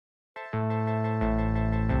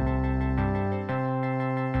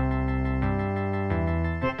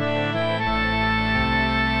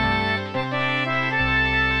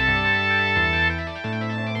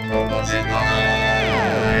in the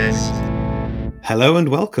Eyes. Hello and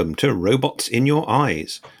welcome to Robots in Your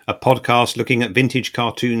Eyes, a podcast looking at vintage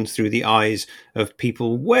cartoons through the eyes of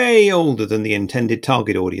people way older than the intended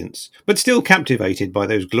target audience, but still captivated by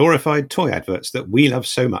those glorified toy adverts that we love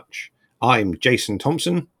so much. I'm Jason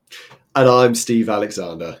Thompson. And I'm Steve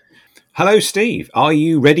Alexander. Hello, Steve. Are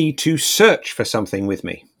you ready to search for something with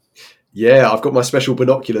me? Yeah, I've got my special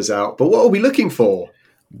binoculars out, but what are we looking for?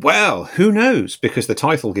 Well, who knows, because the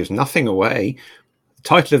title gives nothing away. The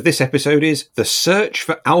title of this episode is The Search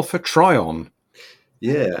for Alpha Trion.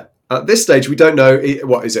 Yeah. At this stage, we don't know,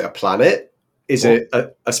 what, is it a planet? Is it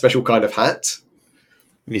a special kind of hat?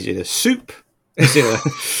 Is it a soup? Is it a...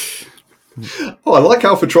 Oh, I like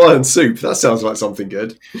Alpha Trion soup. That sounds like something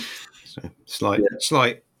good. So,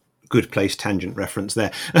 slight good place tangent reference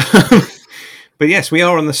there. But yes, we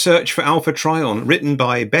are on the search for Alpha Trion, written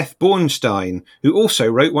by Beth Bornstein, who also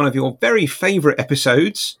wrote one of your very favourite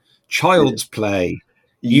episodes, Child's Play.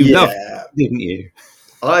 You loved it, didn't you?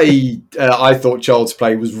 I thought Child's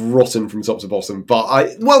Play was rotten from top to bottom,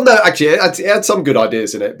 but it had some good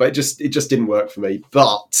ideas in it, but it just didn't work for me.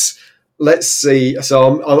 But let's see.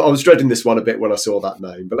 So I was dreading this one a bit when I saw that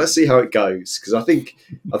name, but let's see how it goes, because I think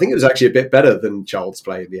it was actually a bit better than Child's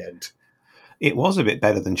Play in the end. It was a bit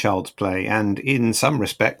better than Child's Play, and in some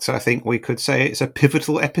respects, I think we could say it's a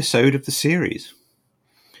pivotal episode of the series,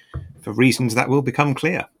 for reasons that will become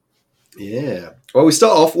clear. Yeah. Well, we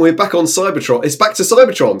start off, we're back on Cybertron. It's back to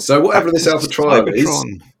Cybertron, so whatever this Alpha Trion is,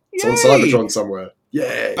 it's on Cybertron somewhere.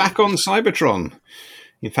 Yeah. Back on Cybertron.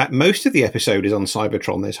 In fact, most of the episode is on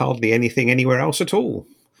Cybertron. There's hardly anything anywhere else at all.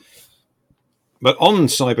 But on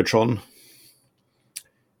Cybertron,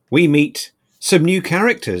 we meet some new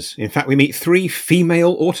characters. In fact, we meet 3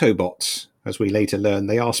 female Autobots. As we later learn,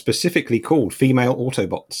 they are specifically called female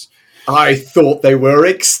Autobots. I thought they were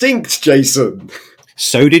extinct, Jason.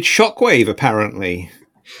 So did Shockwave, apparently.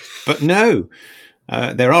 But no,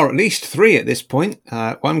 there are at least 3 at this point.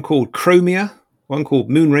 One called Chromia, one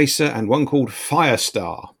called Moonracer, and one called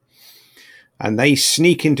Firestar. And they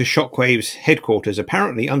sneak into Shockwave's headquarters,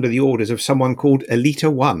 apparently under the orders of someone called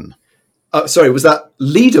Elita 1. Sorry, was that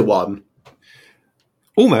Leader 1?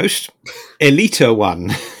 Almost. Elita 1.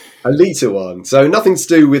 Elita 1. So nothing to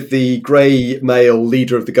do with the grey male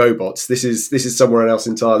leader of the GoBots. This is somewhere else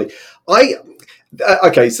entirely.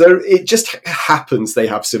 Okay, so it just happens they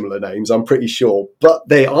have similar names, I'm pretty sure. But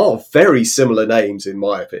they are very similar names, in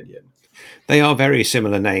my opinion. They are very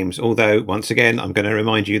similar names, although, once again, I'm going to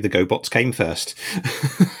remind you the GoBots came first.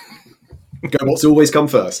 GoBots always come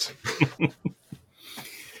first.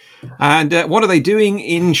 And what are they doing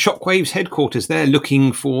in Shockwave's headquarters? They're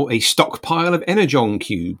looking for a stockpile of Energon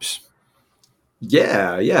cubes.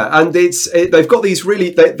 Yeah, and they've got these really...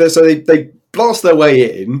 They blast their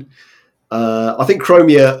way in. I think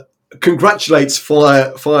Chromia congratulates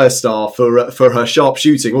Firestar for her sharp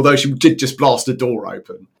shooting, although she did just blast a door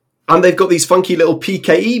open. And they've got these funky little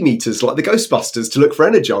PKE meters like the Ghostbusters to look for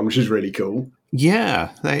Energon, which is really cool.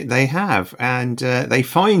 Yeah, they have. And they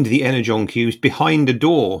find the Energon cubes behind a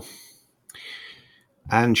door.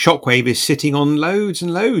 And Shockwave is sitting on loads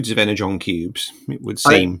and loads of Energon cubes, it would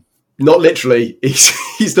seem. Not literally.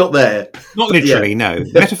 He's not there. Not literally, no.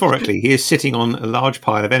 Metaphorically, he is sitting on a large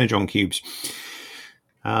pile of Energon cubes.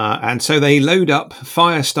 And so they load up.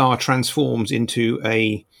 Firestar transforms into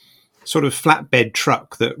a sort of flatbed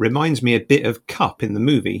truck that reminds me a bit of Cup in the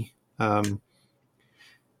movie.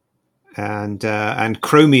 And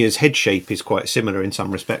Chromia's head shape is quite similar in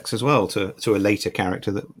some respects as well to a later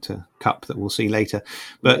character, to Cup, that we'll see later.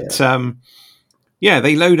 But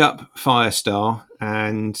they load up Firestar,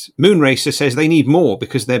 and Moonracer says they need more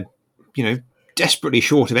because they're, desperately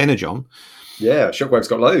short of Energon. Yeah, Shockwave's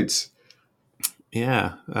got loads.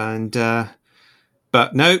 Yeah, and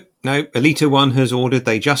but no, Elita 1 has ordered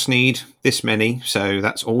they just need this many, so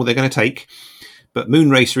that's all they're going to take. But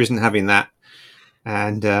Moonracer isn't having that,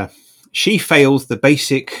 and she fails the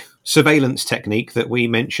basic surveillance technique that we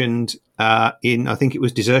mentioned in, I think it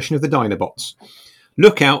was Desertion of the Dinobots.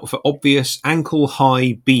 Look out for obvious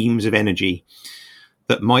ankle-high beams of energy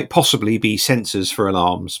that might possibly be sensors for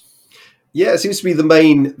alarms. Yeah, it seems to be the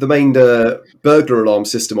main burglar alarm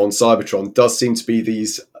system on Cybertron does seem to be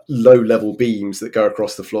these low-level beams that go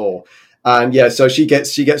across the floor. And yeah, so she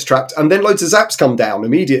gets trapped, and then loads of zaps come down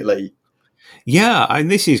immediately. Yeah, and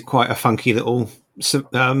this is quite a funky little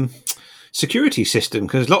security system,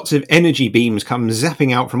 because lots of energy beams come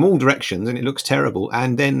zapping out from all directions, and it looks terrible.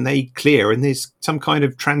 And then they clear, and there's some kind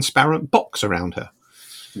of transparent box around her.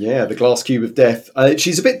 Yeah, the glass cube of death.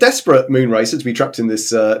 She's a bit desperate, Moonracer, to be trapped in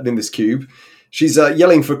this cube. She's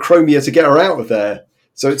yelling for Chromia to get her out of there.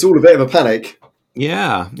 So it's all a bit of a panic.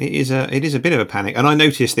 Yeah, it is a bit of a panic. And I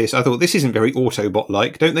noticed this. I thought, this isn't very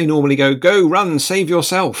Autobot-like. Don't they normally go, run, save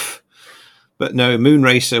yourself? But no,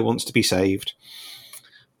 Moonracer wants to be saved.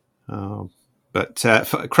 But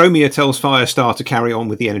Chromia tells Firestar to carry on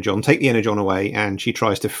with the Energon, take the Energon away, and she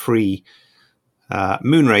tries to free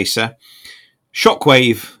Moonracer.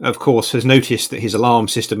 Shockwave, of course, has noticed that his alarm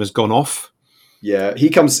system has gone off. Yeah, he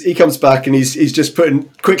comes back and he's just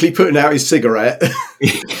quickly putting out his cigarette.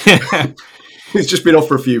 He's just been off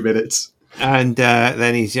for a few minutes. And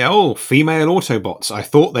then he's, female Autobots. I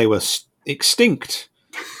thought they were extinct.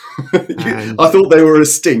 I thought they were a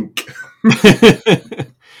stink.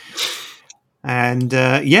 And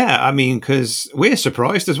because we're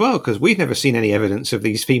surprised as well, because we've never seen any evidence of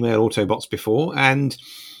these female Autobots before. And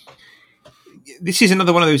this is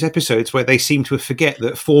another one of those episodes where they seem to forget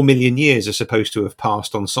that 4 million years are supposed to have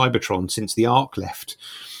passed on Cybertron since the Ark left.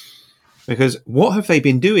 Because what have they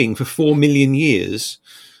been doing for 4 million years?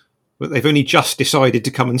 But they've only just decided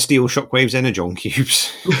to come and steal Shockwave's Energon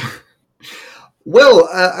cubes. Well,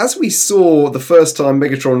 as we saw the first time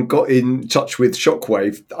Megatron got in touch with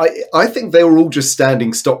Shockwave, I think they were all just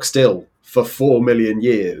standing stock still for 4 million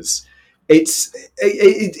years. It's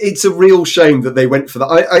a real shame that they went for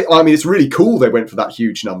that. I mean, it's really cool they went for that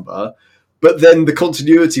huge number, but then the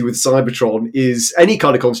continuity with Cybertron any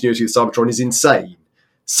kind of continuity with Cybertron is insane.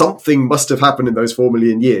 Something must have happened in those 4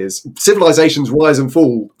 million years. Civilizations rise and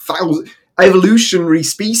fall. Evolutionary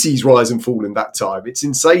species rise and fall in that time. It's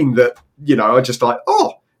insane that, I just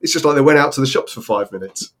it's just like they went out to the shops for 5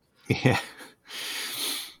 minutes. Yeah.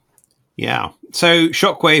 Yeah. So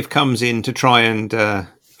Shockwave comes in to try and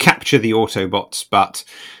capture the Autobots, but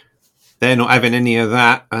they're not having any of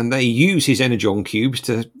that, and they use his Energon cubes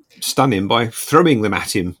to stun him by throwing them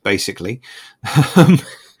at him, basically.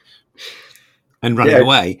 And running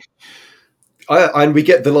away. And we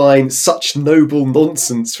get the line, "Such noble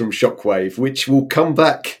nonsense" from Shockwave, which will come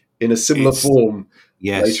back in a similar form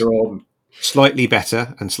later on. Slightly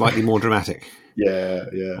better and slightly more dramatic. Yeah.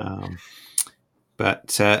 But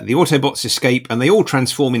the Autobots escape and they all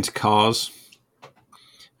transform into cars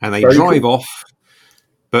and they drive off.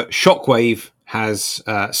 But Shockwave has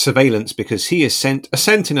surveillance because he has sent a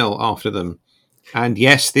Sentinel after them. And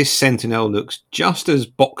yes, this Sentinel looks just as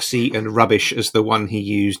boxy and rubbish as the one he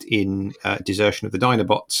used in Desertion of the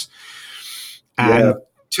Dinobots. And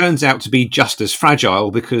turns out to be just as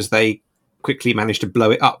fragile because they quickly manage to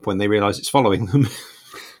blow it up when they realise it's following them.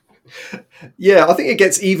 Yeah, I think it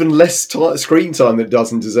gets even less screen time than it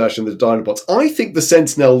does in Desertion of the Dinobots. I think the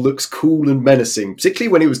Sentinel looks cool and menacing,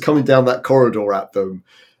 particularly when he was coming down that corridor at them.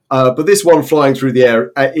 But this one flying through the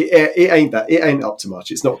air, it ain't that. It ain't up to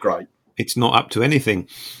much. It's not great. It's not up to anything.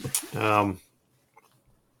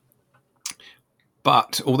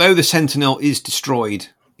 But although the Sentinel is destroyed,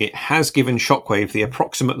 it has given Shockwave the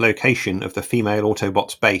approximate location of the female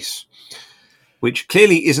Autobots' base, which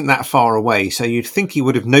clearly isn't that far away, so you'd think he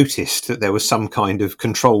would have noticed that there was some kind of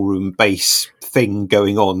control room base thing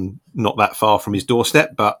going on not that far from his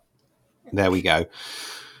doorstep, but there we go.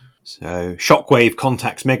 So Shockwave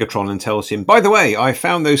contacts Megatron and tells him, "By the way, I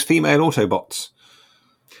found those female Autobots."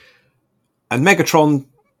 And Megatron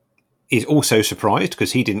is also surprised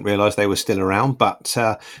because he didn't realise they were still around, but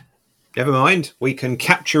never mind, we can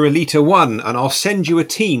capture Elita 1 and I'll send you a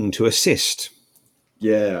team to assist.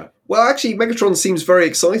 Yeah. Well, actually, Megatron seems very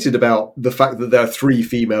excited about the fact that there are 3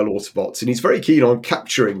 female Autobots, and he's very keen on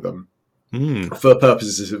capturing them for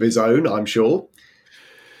purposes of his own, I'm sure.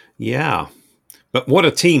 Yeah. But what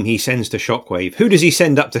a team he sends to Shockwave. Who does he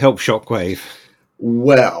send up to help Shockwave?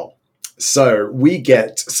 Well, so we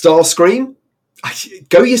get Starscream.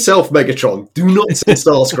 Go yourself, Megatron. Do not send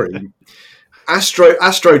Starscream.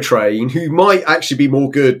 Astro Train, who might actually be more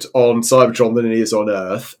good on Cybertron than he is on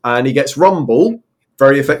Earth. And he gets Rumble,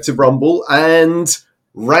 very effective Rumble, and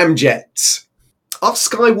Ramjet. Are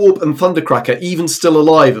Skywarp and Thundercracker even still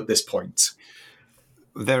alive at this point?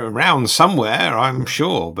 They're around somewhere, I'm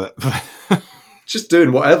sure, but... Just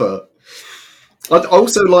doing whatever. I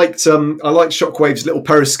also liked Shockwave's little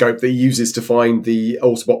periscope that he uses to find the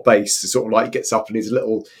Autobot base. Sort of like gets up in his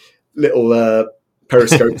little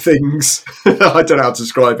periscope things. I don't know how to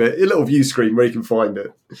describe it. A little view screen where you can find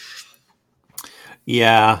it.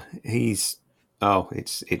 Yeah, it's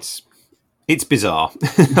bizarre.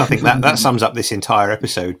 I think that sums up this entire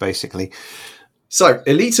episode, basically. So,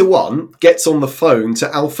 Elita 1 gets on the phone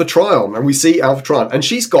to Alpha Trion, and we see Alpha Trion, and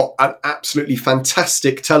she's got an absolutely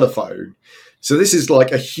fantastic telephone. So this is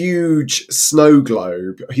like a huge snow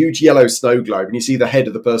globe, a huge yellow snow globe, and you see the head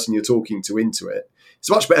of the person you're talking to into it. It's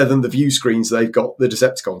much better than the view screens the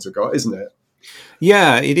Decepticons have got, isn't it?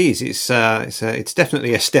 Yeah, it is. It's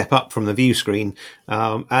definitely a step up from the view screen.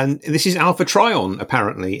 And this is Alpha Trion,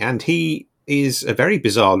 apparently, and he is a very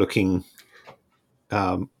bizarre-looking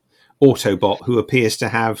Autobot who appears to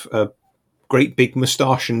have a great big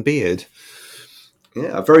moustache and beard.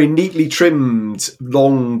 Yeah, a very neatly trimmed,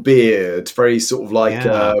 long beard, very sort of like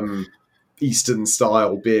Eastern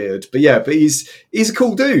style beard. But he's a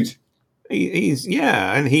cool dude.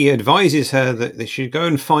 And he advises her that they should go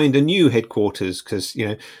and find a new headquarters because,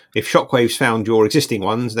 if Shockwave's found your existing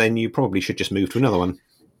ones, then you probably should just move to another one.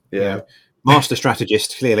 Yeah. Master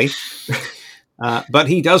strategist, clearly. But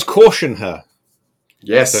he does caution her.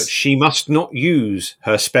 Yes. That she must not use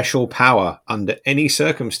her special power under any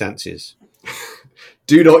circumstances.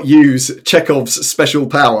 Do not use Chekhov's special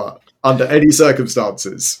power under any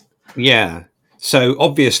circumstances. Yeah. So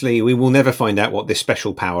obviously we will never find out what this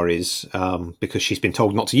special power is because she's been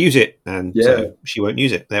told not to use it, and so she won't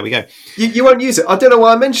use it. There we go. You won't use it. I don't know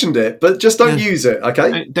why I mentioned it, but just don't use it,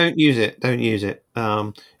 okay? Don't use it. Don't use it.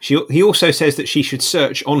 He also says that she should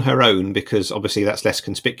search on her own because obviously that's less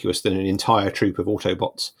conspicuous than an entire troop of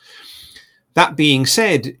Autobots. That being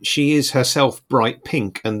said, she is herself bright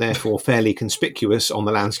pink and therefore fairly conspicuous on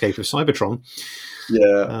the landscape of Cybertron.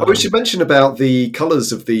 Yeah. We should mention about the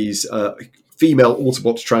colours of these female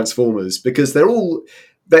Autobot Transformers because they're all...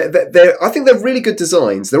 I think they're really good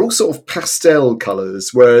designs. They're all sort of pastel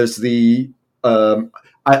colours, whereas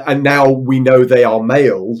and now we know they are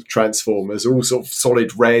male Transformers, are all sort of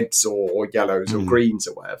solid reds or yellows or greens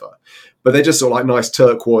or whatever. But they're just sort of like nice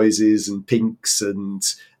turquoises and pinks and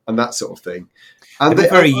that sort of thing. And they're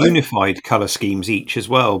very unified colour schemes each as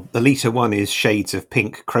well. Elita 1 is shades of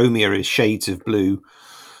pink, Chromia is shades of blue,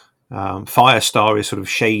 Firestar is sort of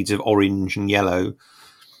shades of orange and yellow,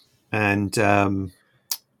 and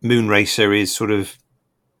Moonracer is sort of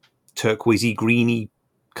turquoisey, greeny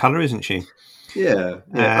colour, isn't she? Yeah.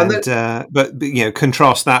 But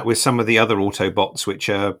contrast that with some of the other Autobots, which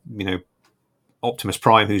are Optimus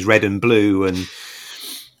Prime, who's red and blue, and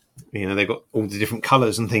they've got all the different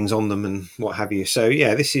colours and things on them and what have you. So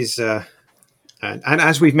this is and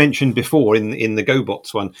as we've mentioned before in the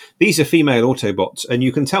GoBots one, these are female Autobots, and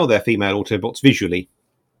you can tell they're female Autobots visually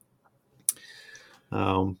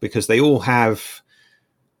because they all have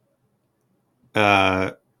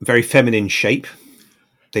very feminine shape.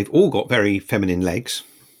 They've all got very feminine legs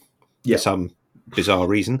for some bizarre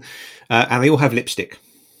reason, and they all have lipstick.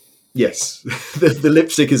 Yes, the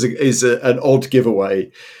lipstick is an odd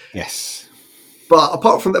giveaway. Yes, but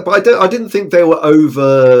apart from that, I didn't think they were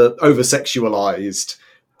over sexualized.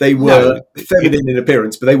 They were feminine in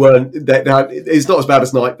appearance, but they weren't. It's not as bad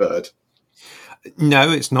as Nightbird. No,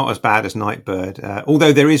 it's not as bad as Nightbird.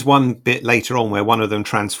 Although there is one bit later on where one of them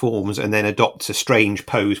transforms and then adopts a strange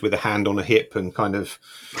pose with a hand on a hip and kind of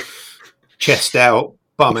chest out,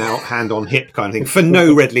 bum out, hand on hip kind of thing for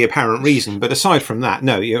no readily apparent reason. But aside from that,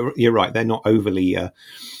 no, you're right. They're not overly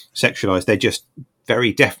sexualized. They're just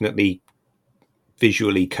very definitely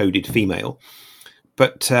visually coded female.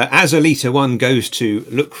 But as Elita 1 goes to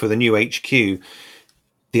look for the new HQ,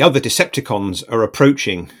 the other Decepticons are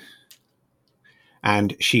approaching.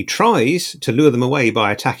 And she tries to lure them away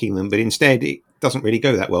by attacking them, but instead it doesn't really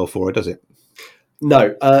go that well for her, does it?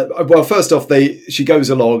 No. Well, first off, she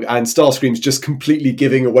goes along and Starscream's just completely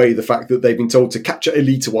giving away the fact that they've been told to capture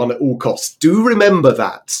Elita 1 at all costs. Do remember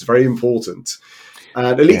that. It's very important.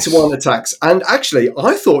 And Elita 1 attacks. And actually,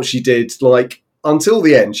 I thought she did, until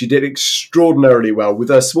the end, she did extraordinarily well with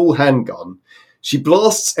her small handgun. She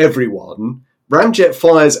blasts everyone. Ramjet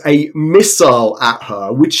fires a missile at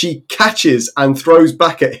her, which she catches and throws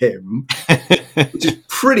back at him, which is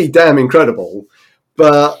pretty damn incredible.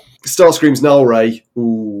 But Starscream's Null Ray,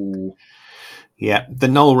 ooh. Yeah, the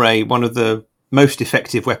Null Ray, one of the most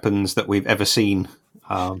effective weapons that we've ever seen.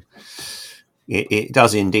 It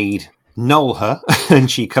does indeed null her, and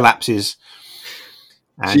she collapses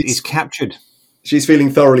and is captured. She's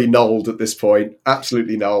feeling thoroughly nulled at this point.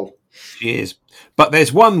 Absolutely null. She is. But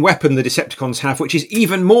there's one weapon the Decepticons have which is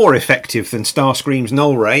even more effective than Starscream's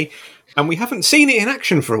Null Ray, and we haven't seen it in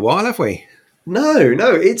action for a while, have we? No,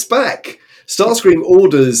 it's back. Starscream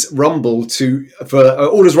orders Rumble to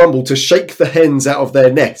shake the hens out of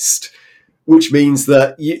their nest, which means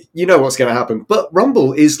that you know what's going to happen. But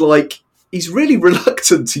Rumble is he's really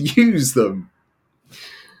reluctant to use them.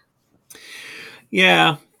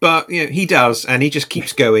 Yeah, but he does, and he just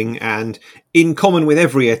keeps going, and in common with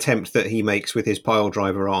every attempt that he makes with his pile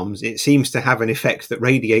driver arms, it seems to have an effect that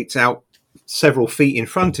radiates out several feet in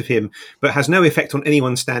front of him, but has no effect on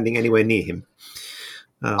anyone standing anywhere near him.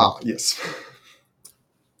 Yes.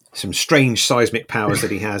 some strange seismic powers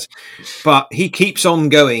that he has. But he keeps on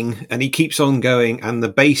going, and he keeps on going, and the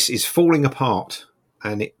base is falling apart,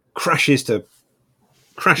 and it crashes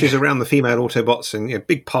around the female Autobots, and a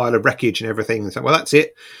big pile of wreckage and everything. So, well, that's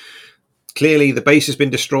it. Clearly, the base has been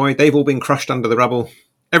destroyed. They've all been crushed under the rubble.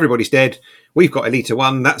 Everybody's dead. We've got Elita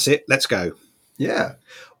 1. That's it. Let's go. Yeah.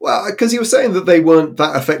 Well, because he was saying that they weren't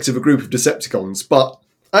that effective a group of Decepticons, but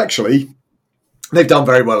actually, they've done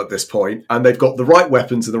very well at this point, and they've got the right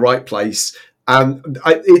weapons in the right place, and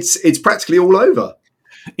it's practically all over.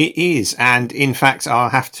 It is, and in fact, I'll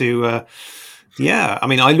have to... I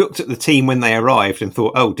mean, I looked at the team when they arrived and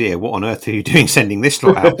thought, oh dear, what on earth are you doing sending this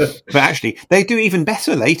lot out? But actually, they do even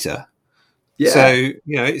better later. Yeah. So,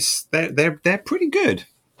 they're pretty good.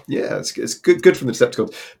 Yeah, it's good from the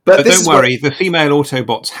Decepticons. But don't worry, the female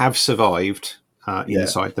Autobots have survived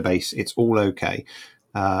inside the base. It's all okay.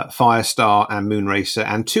 Firestar and Moonracer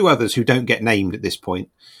and 2 others who don't get named at this point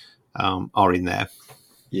are in there.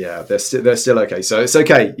 Yeah, they're still okay. So it's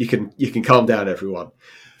okay. You can calm down, everyone.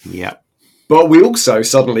 Yeah. But we also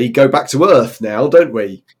suddenly go back to Earth now, don't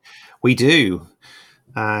we? We do.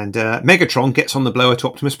 And Megatron gets on the blower to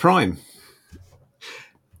Optimus Prime.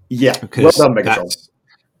 Yeah, well done, Megatron. That's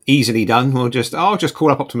easily done. I'll just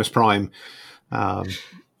call up Optimus Prime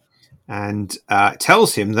and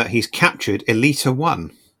tells him that he's captured Elita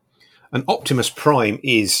 1. And Optimus Prime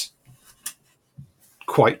is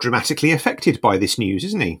quite dramatically affected by this news,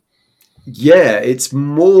 isn't he? Yeah, it's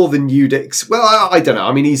more than you'd well, I don't know.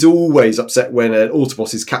 I mean, he's always upset when an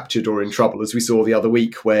Autobot is captured or in trouble, as we saw the other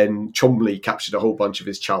week when Chomley captured a whole bunch of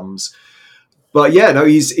his chums. But yeah, no,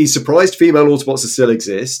 he's surprised female Autobots still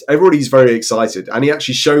exist. Everybody's very excited, and he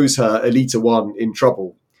actually shows her Elita 1 in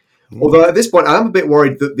trouble. Although at this point, I am a bit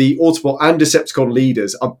worried that the Autobot and Decepticon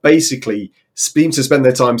leaders are basically seem to spend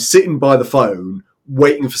their time sitting by the phone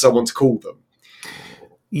waiting for someone to call them.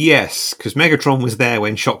 Yes, because Megatron was there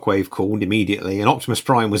when Shockwave called immediately, and Optimus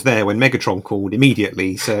Prime was there when Megatron called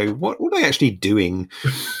immediately. So what are they actually doing?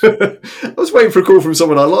 I was waiting for a call from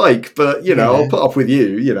someone I like, but, I'll put up with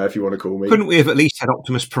you, if you want to call me. Couldn't we have at least had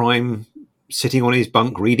Optimus Prime sitting on his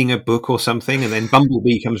bunk reading a book or something, and then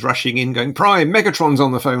Bumblebee comes rushing in going, Prime, Megatron's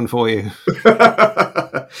on the phone for you.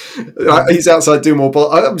 He's outside doing more...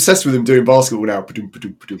 I'm obsessed with him doing basketball now.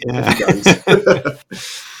 Yeah.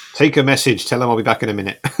 Take a message, tell him I'll be back in a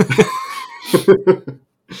minute.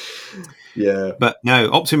 Yeah. But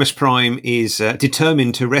no, Optimus Prime is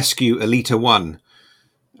determined to rescue Elita 1.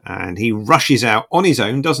 And he rushes out on his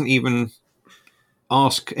own, doesn't even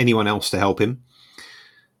ask anyone else to help him.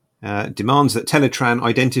 Demands that Teletran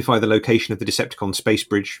identify the location of the Decepticon space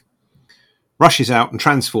bridge. Rushes out and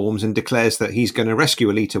transforms and declares that he's going to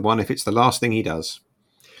rescue Elita 1 if it's the last thing he does.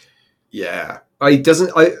 Yeah. A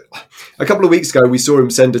couple of weeks ago, we saw him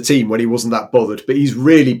send a team when he wasn't that bothered, but he's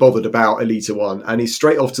really bothered about Elita 1, and he's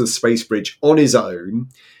straight off to the space bridge on his own.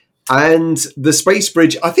 And the space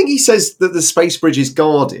bridge, I think he says that the space bridge is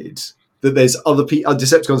guarded, that there's other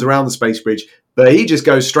Decepticons around the space bridge, but he just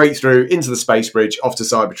goes straight through into the space bridge, off to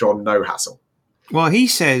Cybertron, no hassle. Well, he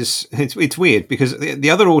says, it's weird, because the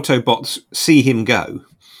other Autobots see him go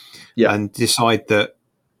and decide that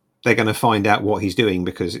they're going to find out what he's doing,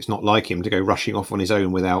 because it's not like him to go rushing off on his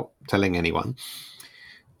own without telling anyone.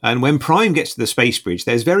 And when Prime gets to the space bridge,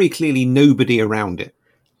 there's very clearly nobody around it.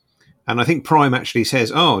 And I think Prime actually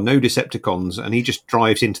says, oh, no Decepticons. And he just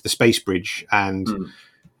drives into the space bridge and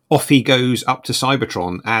off he goes up to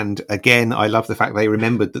Cybertron. And again, I love the fact they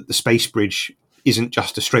remembered that the space bridge isn't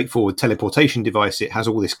just a straightforward teleportation device. It has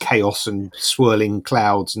all this chaos and swirling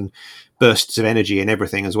clouds and bursts of energy and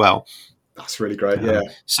everything as well. That's really great, yeah.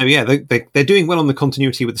 So, yeah, they're doing well on the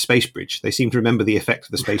continuity with the space bridge. They seem to remember the effect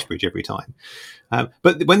of the space bridge every time.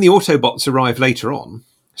 But when the Autobots arrive later on,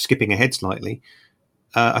 skipping ahead slightly,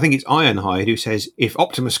 I think it's Ironhide who says, if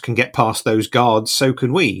Optimus can get past those guards, so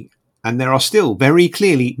can we. And there are still very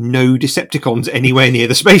clearly no Decepticons anywhere near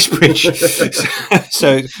the space bridge.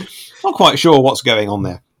 So, not quite sure what's going on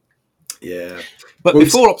there. Yeah. But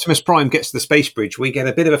before Optimus Prime gets to the space bridge, we get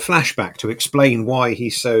a bit of a flashback to explain why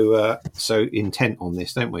he's so intent on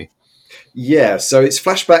this, don't we? Yeah, so it's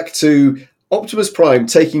flashback to Optimus Prime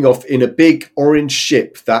taking off in a big orange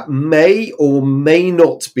ship that may or may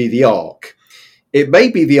not be the Ark. It may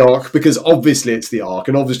be the Ark because obviously it's the Ark,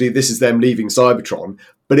 and obviously this is them leaving Cybertron,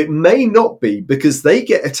 but it may not be because they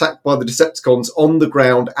get attacked by the Decepticons on the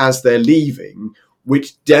ground as they're leaving,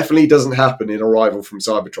 which definitely doesn't happen in Arrival from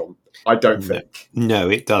Cybertron, I don't think. No,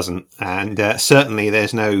 it doesn't. And certainly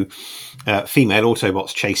there's no female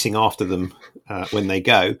Autobots chasing after them when they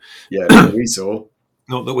go. Yeah, not that we saw.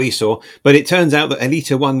 Not that we saw. But it turns out that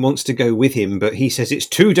Elita 1 wants to go with him, but he says it's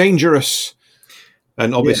too dangerous.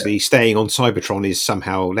 And obviously staying on Cybertron is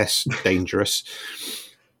somehow less dangerous.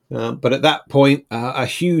 But at that point, a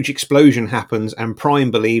huge explosion happens, and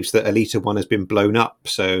Prime believes that Elita 1 has been blown up.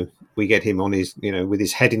 So we get him on his, with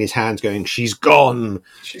his head in his hands going, "She's gone.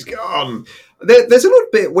 She's gone." There's a little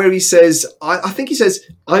bit where he says, I think he says,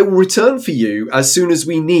 "I will return for you as soon as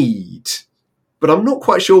we need." But I'm not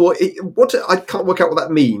quite sure I can't work out what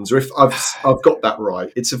that means, or if I've got that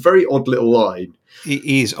right. It's a very odd little line. It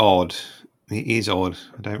is odd. It is odd.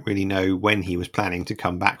 I don't really know when he was planning to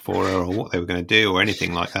come back for her, or what they were going to do, or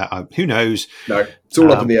anything like that. Who knows? No, it's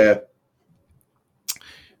all up in the air.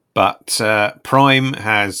 But Prime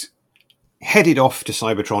has headed off to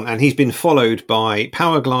Cybertron, and he's been followed by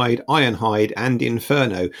Powerglide, Ironhide, and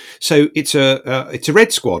Inferno. So it's a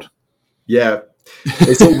red squad. Yeah,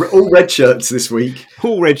 it's all red shirts this week.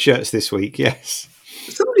 All red shirts this week. Yes.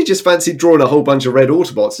 Somebody just fancied drawing a whole bunch of red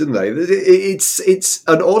Autobots, didn't they? It's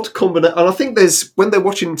an odd combination, and I think when they're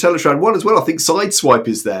watching Telestrand 1 as well, I think Sideswipe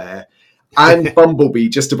is there, and Bumblebee,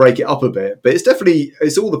 just to break it up a bit. But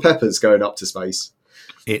it's all the peppers going up to space.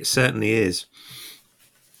 It certainly is.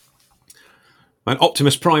 And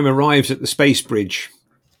Optimus Prime arrives at the space bridge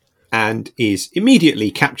and is immediately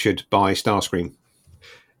captured by Starscream.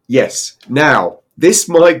 Yes. Now, this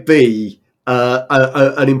might be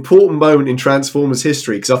an important moment in Transformers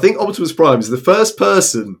history, because I think Optimus Prime is the first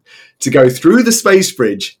person to go through the space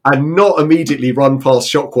bridge and not immediately run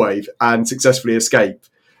past Shockwave and successfully escape.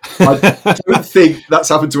 I don't think that's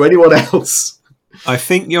happened to anyone else. I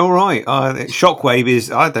think you're right. Shockwave's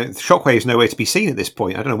nowhere to be seen at this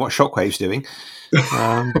point. I don't know what Shockwave's doing.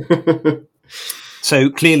 So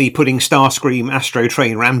clearly putting Starscream, Astro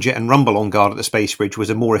Train, Ramjet and Rumble on guard at the space bridge was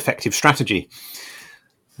a more effective strategy.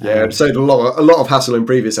 Yeah, it saved a lot of hassle in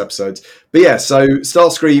previous episodes. But yeah, so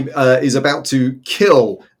Starscream is about to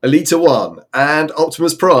kill Elita 1 and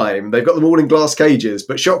Optimus Prime. They've got them all in glass cages,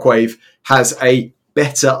 but Shockwave has a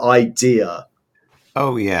better idea.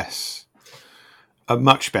 Oh, yes. A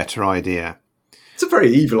much better idea. It's a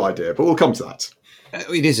very evil idea, but we'll come to that.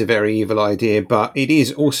 It is a very evil idea, but it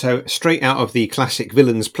is also straight out of the classic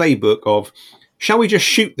villain's playbook of, shall we just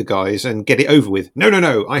shoot the guys and get it over with?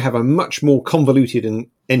 No. I have a much more convoluted and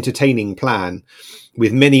entertaining plan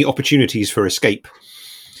with many opportunities for escape.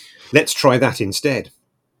 Let's try that instead.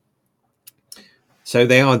 So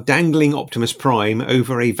they are dangling Optimus Prime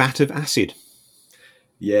over a vat of acid.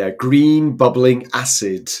 Yeah, green bubbling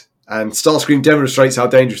acid. And Starscream demonstrates how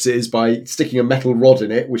dangerous it is by sticking a metal rod in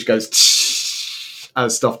it, which goes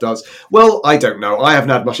as stuff does. Well, I don't know. I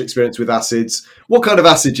haven't had much experience with acids. What kind of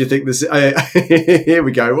acid do you think this... here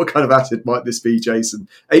we go. What kind of acid might this be, Jason?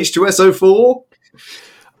 H2SO4?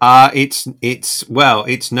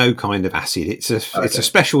 It's no kind of acid. It's a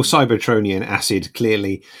special Cybertronian acid,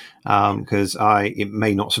 clearly, because it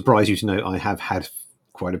may not surprise you to know I have had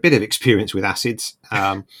quite a bit of experience with acids.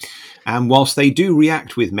 And whilst they do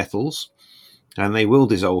react with metals, and they will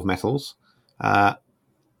dissolve metals,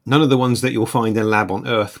 none of the ones that you'll find in a lab on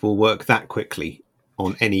Earth will work that quickly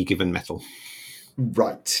on any given metal.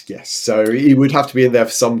 Right, yes. So he would have to be in there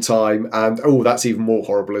for some time, and that's even more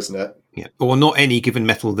horrible, isn't it? Yeah, or not any given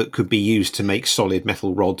metal that could be used to make solid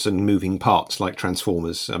metal rods and moving parts like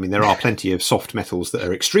Transformers. I mean, there are plenty of soft metals that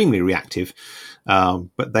are extremely reactive,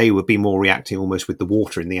 but they would be more reactive almost with the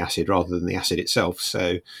water in the acid rather than the acid itself.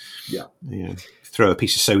 So, throw a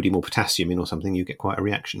piece of sodium or potassium in or something, you get quite a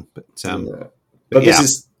reaction. But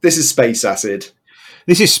this is space acid.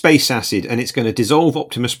 This is space acid, and it's going to dissolve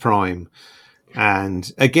Optimus Prime.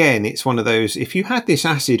 And again, it's one of those, if you had this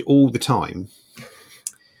acid all the time...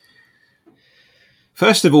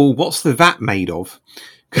 First of all, what's the vat made of?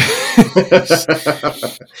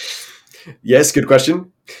 Yes, good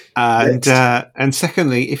question. And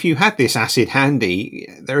secondly, if you had this acid handy,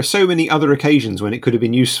 there are so many other occasions when it could have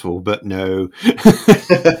been useful, but no.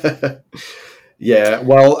 Yeah,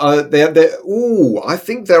 well, I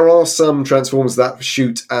think there are some Transformers that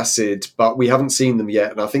shoot acid, but we haven't seen them yet.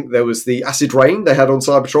 And I think there was the acid rain they had on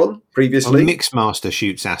Cybertron previously. Mixmaster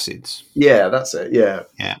shoots acids. Yeah, that's it.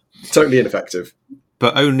 Yeah. Totally ineffective.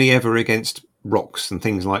 But only ever against rocks and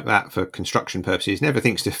things like that for construction purposes. Never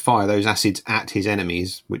thinks to fire those acids at his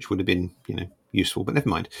enemies, which would have been, useful, but never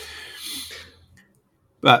mind.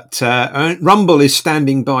 But Rumble is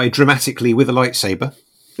standing by dramatically with a lightsaber.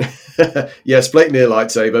 Yes, blatantly a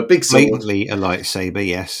lightsaber. Big sword. Blatantly a lightsaber,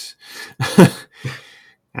 yes.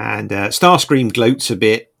 And Starscream gloats a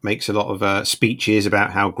bit, makes a lot of speeches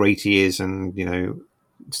about how great he is and,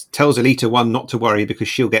 tells Elita 1 not to worry because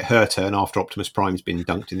she'll get her turn after Optimus Prime's been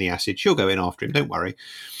dunked in the acid. She'll go in after him, don't worry.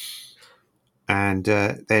 And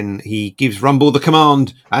then he gives Rumble the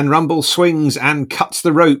command, and Rumble swings and cuts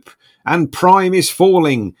the rope and Prime is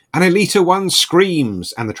falling, and Elita 1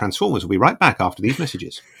 screams, and the Transformers will be right back after these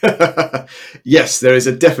messages. Yes, there is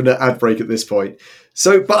a definite ad break at this point.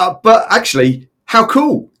 So, but actually, how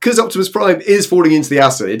cool! Because Optimus Prime is falling into the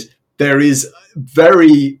acid, there is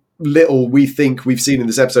very little we think we've seen in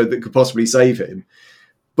this episode that could possibly save him.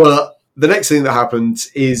 But the next thing that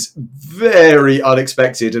happens is very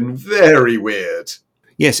unexpected and very weird.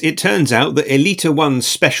 Yes, it turns out that Elita 1's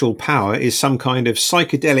special power is some kind of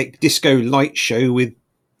psychedelic disco light show with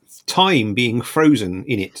time being frozen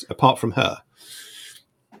in it, apart from her.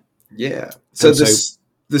 Yeah. So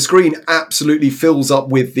the screen absolutely fills up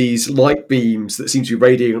with these light beams that seem to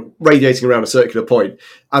be radiating around a circular point,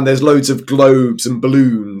 and there's loads of globes and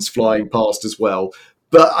balloons flying past as well.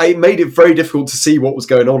 But it made it very difficult to see what was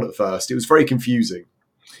going on at first. It was very confusing.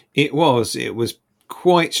 It was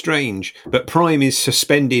quite strange, but Prime is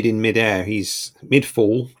suspended in midair. He's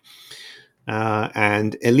mid-fall,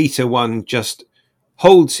 and Elita 1 just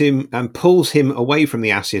holds him and pulls him away from the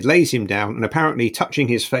acid, lays him down, and apparently touching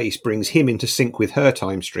his face brings him into sync with her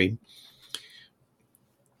time stream.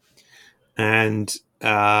 And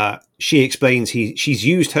she explains she's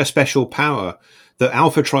used her special power that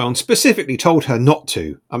Alpha Trion specifically told her not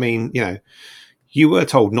to. I mean, you were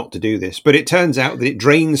told not to do this, but it turns out that it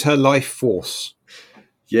drains her life force.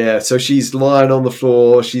 Yeah, so she's lying on the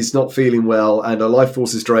floor, she's not feeling well, and her life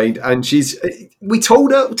force is drained, and we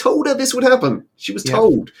told her this would happen. She was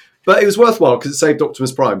told. But it was worthwhile because it saved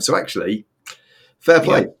Optimus Prime, so actually, fair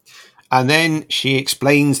play. Yeah. And then she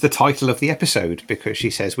explains the title of the episode, because she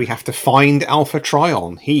says, we have to find Alpha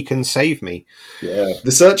Trion. He can save me. Yeah,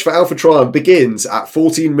 the search for Alpha Trion begins at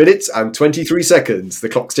 14 minutes and 23 seconds. The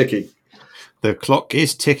clock's ticking. The clock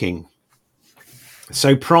is ticking.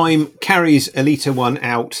 So Prime carries Elita 1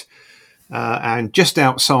 out, and just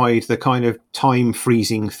outside, the kind of time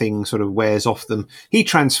freezing thing sort of wears off them. He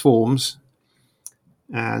transforms,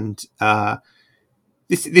 and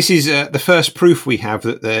this is the first proof we have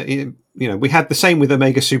that we had the same with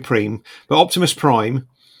Omega Supreme, but Optimus Prime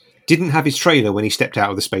didn't have his trailer when he stepped out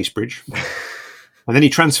of the space bridge, and then he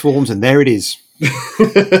transforms, and there it is.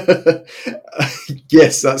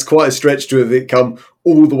 Yes, that's quite a stretch to have it come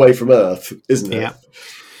all the way from Earth, isn't it? Yeah,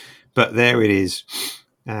 but there it is.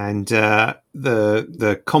 And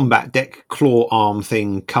the combat deck claw arm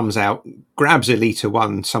thing comes out, grabs Elita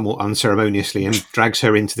 1 somewhat unceremoniously and drags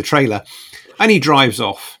her into the trailer, and he drives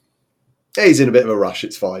off. He's in a bit of a rush,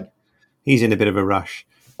 it's fine. He's in a bit of a rush.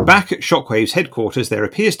 Back at Shockwave's headquarters, there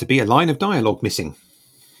appears to be a line of dialogue missing.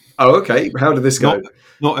 Oh, okay. How did this go?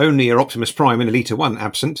 Not only are Optimus Prime and Elita 1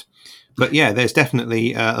 absent, but yeah, there's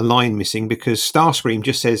definitely a line missing, because Starscream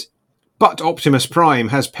just says, "But Optimus Prime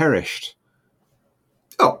has perished."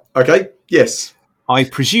 Oh, okay. Yes. I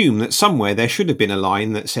presume that somewhere there should have been a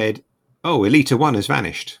line that said, "Oh, Elita 1 has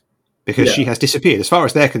vanished," because she has disappeared. As far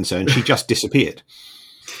as they're concerned, she just disappeared.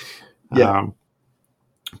 Yeah.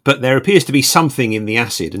 But there appears to be something in the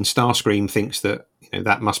acid, and Starscream thinks that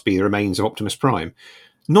that must be the remains of Optimus Prime.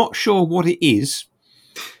 Not sure what it is.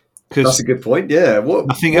 That's a good point, yeah.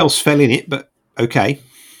 Nothing else fell in it, but okay.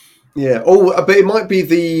 Yeah. Oh, but it might be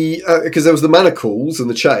because there was the manacles and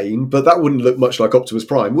the chain, but that wouldn't look much like Optimus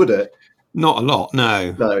Prime, would it? Not a lot,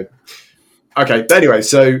 no. No. Okay, but anyway,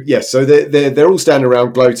 so they're all standing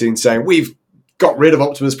around gloating, saying, "We've got rid of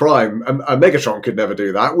Optimus Prime. A Megatron could never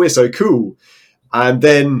do that. We're so cool." And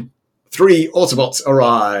then 3 Autobots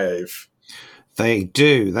arrive. They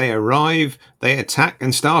do. They arrive, they attack,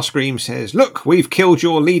 and Starscream says, "Look, we've killed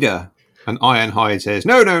your leader." And Ironhide says,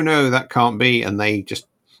 "No, that can't be." And they just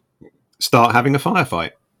start having a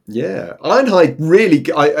firefight. Yeah. Ironhide really...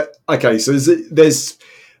 okay, so there's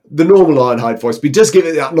the normal Ironhide voice, but he does give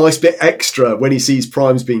it that nice bit extra when he sees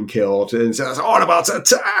Prime's being killed and says, "Autobots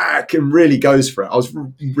attack!" and really goes for it. I was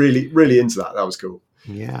really, really into that. That was cool.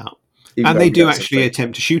 Yeah. And they do actually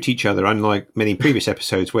attempt to shoot each other, unlike many previous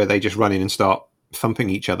episodes where they just run in and start thumping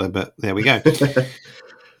each other, but there we go.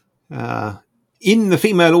 In the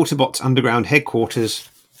female Autobots underground headquarters,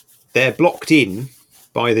 they're blocked in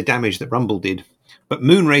by the damage that Rumble did, but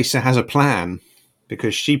Moonracer has a plan,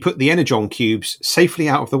 because she put the Energon cubes safely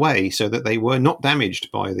out of the way so that they were not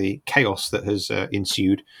damaged by the chaos that has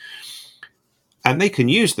ensued, and they can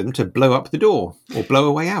use them to blow up the door or blow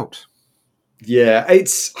a way out. Yeah,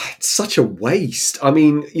 it's such a waste. I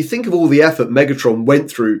mean, you think of all the effort Megatron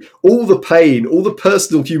went through, all the pain, all the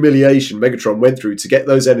personal humiliation Megatron went through to get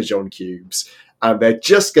those Energon cubes, and they're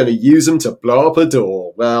just going to use them to blow up a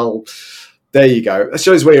door. Well, there you go. That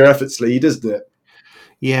shows where your efforts lead, doesn't it?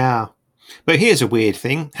 Yeah. But here's a weird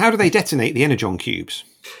thing. How do they detonate the Energon cubes?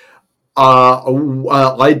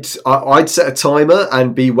 I'd set a timer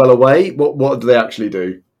and be well away. What do they actually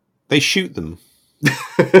do? they shoot them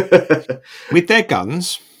with their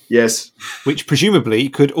guns. Yes. Which presumably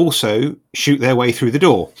could also shoot their way through the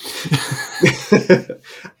door.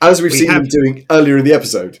 As we've seen them doing earlier in the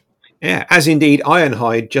episode. Yeah, as indeed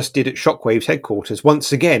Ironhide just did at Shockwave's headquarters.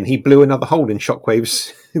 Once again, he blew another hole in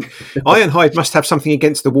Shockwave's... Ironhide must have something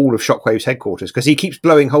against the wall of Shockwave's headquarters, because he keeps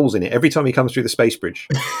blowing holes in it every time he comes through the space bridge.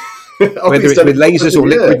 Whether it's with lasers or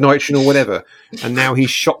liquid nitrogen or whatever. And now he's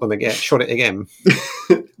shot it again.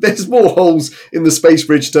 There's more holes in the Space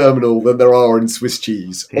Bridge terminal than there are in Swiss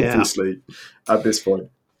cheese, obviously, at this point.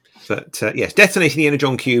 But yes, detonating the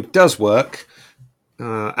Energon Cube does work.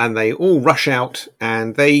 And they all rush out,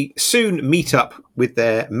 and they soon meet up with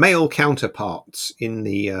their male counterparts in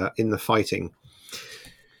the fighting.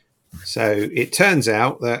 So it turns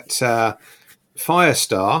out that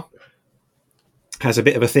Firestar has a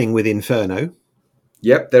bit of a thing with Inferno.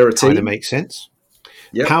 Yep, they're a team. Kind of makes sense.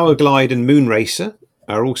 Yep. Powerglide and Moonracer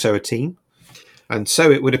are also a team. And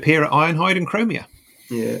so it would appear at Ironhide and Chromia.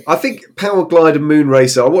 Yeah, I think Powerglide and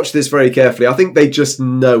Moonracer, I watched this very carefully. I think they just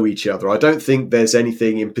know each other. I don't think there's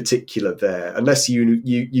anything in particular there, unless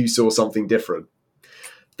you saw something different.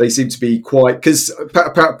 They seem to be quite... Because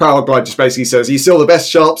Powerglide just basically says, he's still the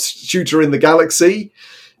best sharpshooter in the galaxy.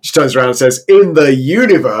 She turns around and says, in the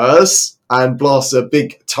universe, and blasts a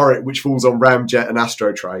big turret which falls on Ramjet and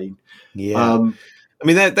Astro Train. Yeah. I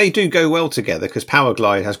mean, they do go well together, because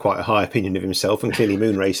Powerglide has quite a high opinion of himself, and clearly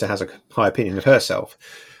Moonracer has a high opinion of herself.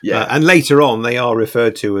 Yeah, and later on, they are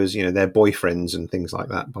referred to as their boyfriends and things like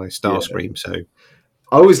that by Starscream. Yeah. So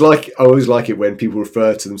I always like it when people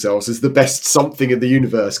refer to themselves as the best something in the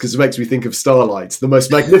universe, because it makes me think of Starlight, the most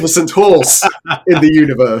magnificent horse in the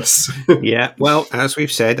universe. Yeah, well, as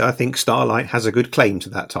we've said, I think Starlight has a good claim to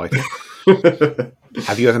that title.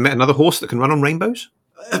 Have you ever met another horse that can run on rainbows?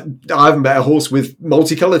 I haven't met a horse with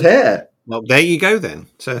multicoloured hair. Well, there you go then.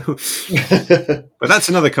 So, but that's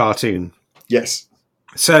another cartoon. Yes.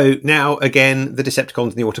 So now, again, the Decepticons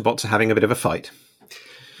and the Autobots are having a bit of a fight.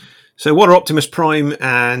 So what are Optimus Prime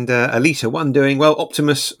and Elita 1 doing? Well,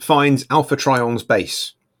 Optimus finds Alpha Trion's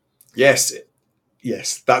base. Yes,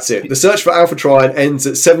 that's it. The search for Alpha Trion ends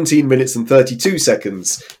at 17 minutes and 32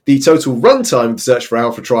 seconds. The total runtime of the search for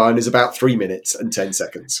Alpha Trion is about 3 minutes and 10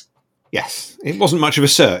 seconds. Yes, it wasn't much of a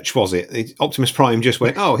search, was it? Optimus Prime just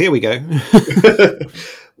went, oh, here we go.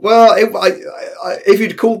 Well, if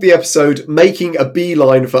you'd called the episode Making a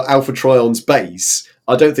Beeline for Alpha Trion's Base,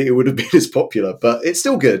 I don't think it would have been as popular, but it's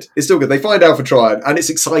still good. It's still good. They find Alpha Trion, and it's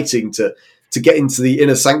exciting to get into the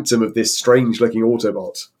inner sanctum of this strange-looking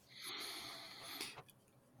Autobot.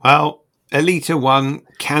 Well, Elita 1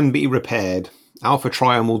 can be repaired. Alpha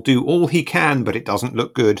Trion will do all he can, but it doesn't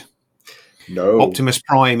look good. No. Optimus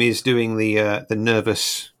Prime is doing the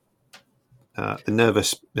nervous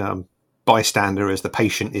bystander as the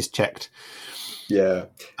patient is checked. Yeah.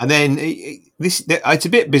 And then it's a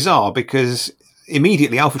bit bizarre, because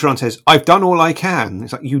immediately Alpha Trion says, I've done all I can.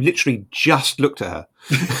 It's like, you literally just looked at her.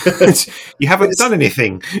 You haven't done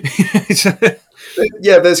anything.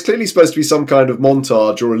 Yeah, there's clearly supposed to be some kind of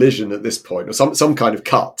montage or elision at this point, or some kind of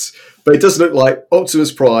cut. But it does look like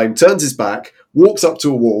Optimus Prime turns his back, walks up to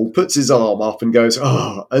a wall, puts his arm up and goes,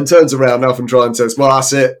 and turns around. Alpha Trion says, well,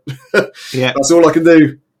 that's it. Yeah, that's all I can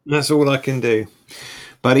do. That's all I can do.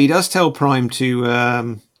 But he does tell Prime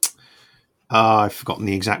to... I've forgotten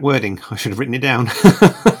the exact wording. I should have written it down.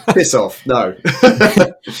 Piss off. No.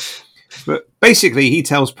 But basically, he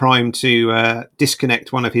tells Prime to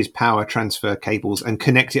disconnect one of his power transfer cables and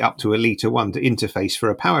connect it up to Elita 1 to interface for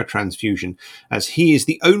a power transfusion, as he is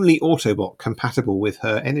the only Autobot compatible with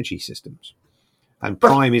her energy systems. And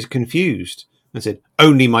Prime is confused and said,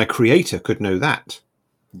 only my creator could know that.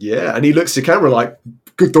 Yeah, and he looks to camera like,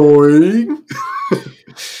 good doing.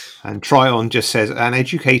 And Trion just says, an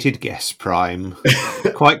educated guess, Prime,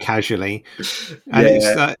 quite casually. And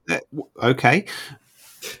it's okay.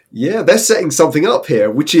 Yeah, they're setting something up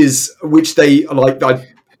here, which they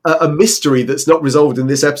like a mystery that's not resolved in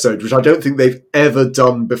this episode, which I don't think they've ever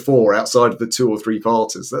done before outside of the 2 or 3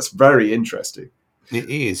 parters. That's very interesting.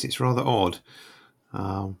 It is. It's rather odd.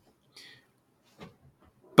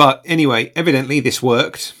 But anyway, evidently this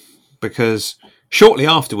worked, because shortly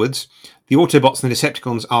afterwards, the Autobots and the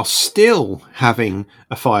Decepticons are still having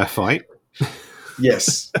a firefight.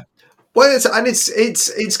 Yes. Well,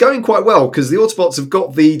 it's going quite well, because the Autobots have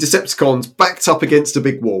got the Decepticons backed up against a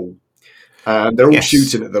big wall. And they're all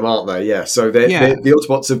shooting at them, aren't they? Yeah. So the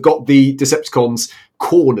Autobots have got the Decepticons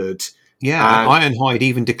cornered. Yeah, Ironhide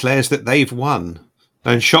even declares that they've won.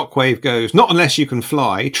 And Shockwave goes, not unless you can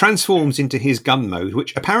fly, transforms into his gun mode,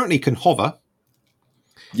 which apparently can hover.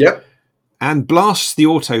 Yep. And blasts the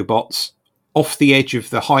Autobots off the edge of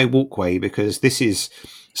the high walkway, because this is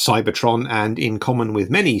Cybertron, and in common with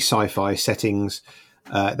many sci-fi settings,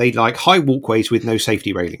 they like high walkways with no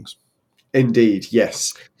safety railings. Indeed,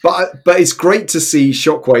 yes. But it's great to see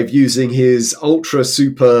Shockwave using his ultra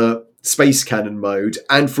super space cannon mode,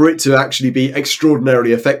 and for it to actually be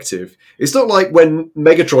extraordinarily effective. It's not like when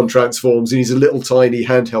Megatron transforms and he's a little tiny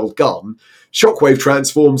handheld gun. Shockwave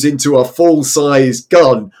transforms into a full-size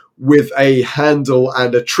gun with a handle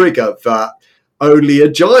and a trigger that only a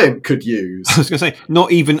giant could use. I was going to say,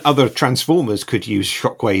 not even other Transformers could use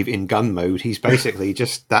Shockwave in gun mode. He's basically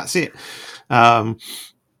just, that's it. But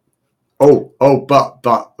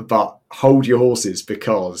hold your horses,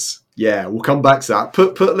 because, yeah, we'll come back to that.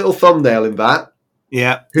 Put a little thumbnail in that.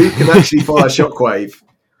 Yeah. Who can actually fire Shockwave?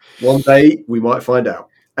 One day we might find out.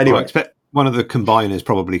 Anyway. I expect one of the combiners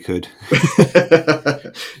probably could.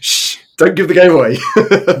 Shh, don't give the game away.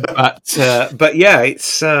 but yeah,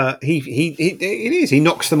 it's it is. He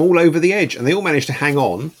knocks them all over the edge, and they all manage to hang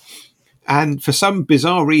on. And for some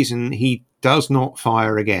bizarre reason, he does not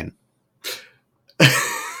fire again.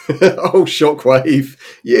 Oh, Shockwave,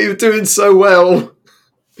 you're doing so well.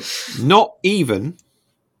 Not even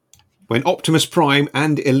when Optimus Prime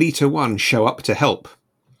and Elita 1 show up to help.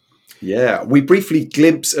 Yeah, we briefly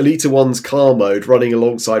glimpse Elita 1's car mode running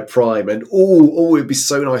alongside Prime, and it'd be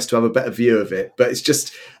so nice to have a better view of it, but it's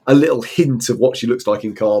just a little hint of what she looks like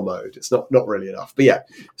in car mode. It's not really enough. But yeah,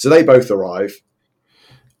 so they both arrive.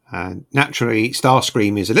 And naturally,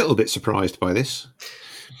 Starscream is a little bit surprised by this.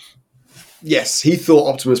 Yes, he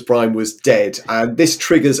thought Optimus Prime was dead, and this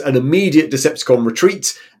triggers an immediate Decepticon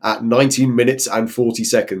retreat at 19 minutes and 40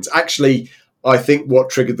 seconds. Actually, I think what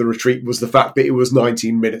triggered the retreat was the fact that it was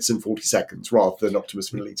 19 minutes and 40 seconds rather than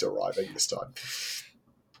Optimus and Elita arriving this time.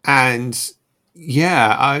 And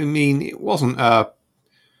yeah, I mean, it wasn't a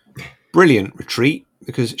brilliant retreat,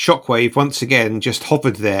 because Shockwave once again just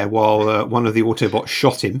hovered there while one of the Autobots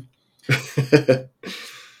shot him.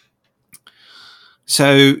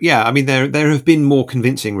 So yeah, I mean, there have been more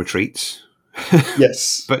convincing retreats.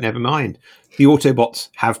 Yes. But never mind. The Autobots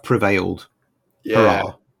have prevailed. Yeah.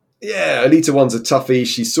 Hurrah. Yeah, Elita 1's a toughie.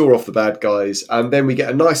 She saw off the bad guys. And then we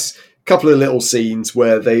get a nice couple of little scenes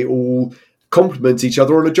where they all compliment each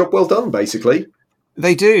other on a job well done, basically.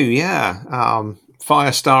 They do, yeah.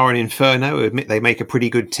 Firestar and Inferno admit they make a pretty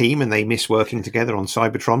good team, and they miss working together on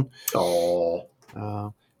Cybertron. Oh.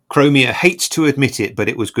 Chromia hates to admit it, but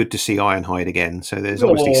it was good to see Ironhide again. So there's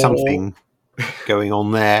obviously something going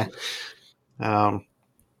on there. Alpha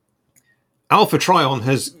Trion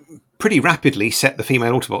has pretty rapidly set the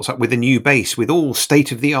female Autobots up with a new base with all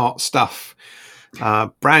state-of-the-art stuff,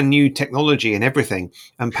 brand new technology and everything.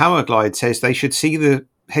 And Powerglide says they should see the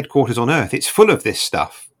headquarters on Earth. It's full of this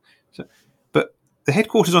stuff. But the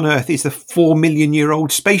headquarters on Earth is the 4 million year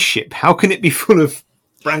old spaceship. How can it be full of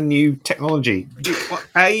brand new technology? What,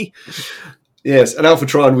 hey? Yes, and Alpha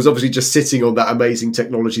Trion was obviously just sitting on that amazing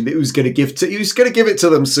technology that he was going to give it to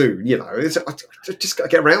them soon. You know, I just got to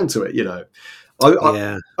get around to it. You know,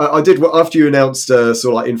 I did after you announced sort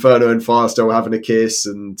of like Inferno and Firestar were having a kiss,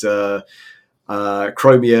 and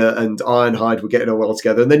Chromia and Ironhide were getting on well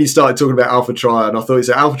together, and then you started talking about Alpha Trion. I thought you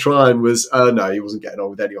said Alpha Trion was no, he wasn't getting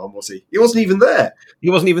on with anyone, was he? He wasn't even there.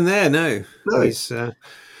 He wasn't even there. No. He's,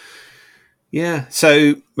 yeah,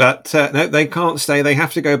 so, but no, they can't stay. They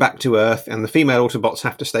have to go back to Earth, and the female Autobots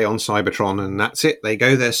have to stay on Cybertron, and that's it. They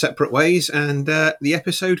go their separate ways, and the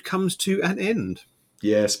episode comes to an end.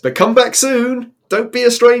 Yes, but come back soon. Don't be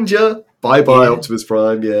a stranger. Bye-bye, Optimus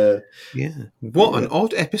Prime, yeah. Yeah. What an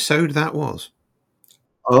odd episode that was.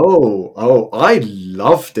 Oh, I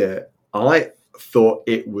loved it. I thought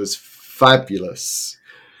it was fabulous.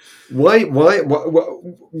 Why?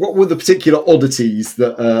 What were the particular oddities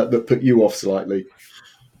that put you off slightly?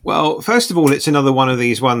 Well, first of all, it's another one of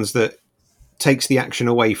these ones that takes the action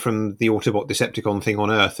away from the Autobot Decepticon thing on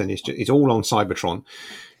Earth, and it's all on Cybertron.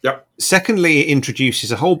 Yep. Secondly, it introduces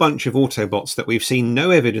a whole bunch of Autobots that we've seen no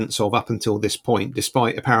evidence of up until this point,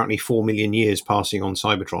 despite apparently 4 million years passing on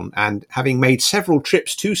Cybertron, and having made several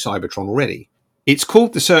trips to Cybertron already. It's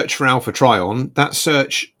called The Search for Alpha Trion. That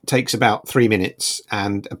search takes about 3 minutes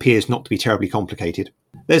and appears not to be terribly complicated.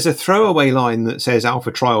 There's a throwaway line that says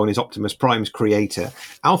Alpha Trion is Optimus Prime's creator.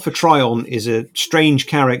 Alpha Trion is a strange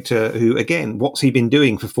character who, again, what's he been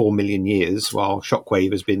doing for 4 million years while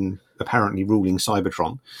Shockwave has been apparently ruling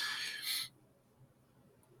Cybertron?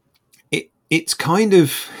 It's kind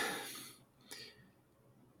of...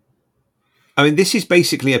 I mean, this is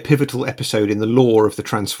basically a pivotal episode in the lore of the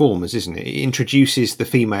Transformers, isn't it? It introduces the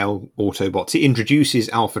female Autobots. It introduces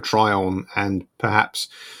Alpha Trion and perhaps,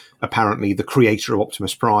 apparently, the creator of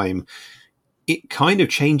Optimus Prime. it kind of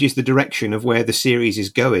changes the direction of where the series is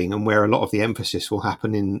going and where a lot of the emphasis will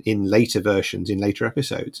happen in later versions, in later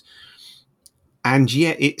episodes. And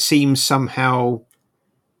yet it seems somehow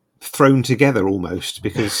thrown together almost,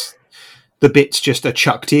 because the bits just are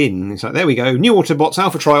chucked in. It's like, there we go, new Autobots,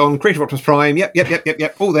 Alpha Trion, Creative Optimus Prime, yep,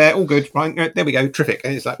 all there, all good, right, there we go, terrific.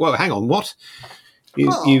 And it's like, well, hang on, what?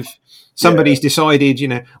 Somebody's decided,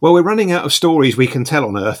 well, we're running out of stories we can tell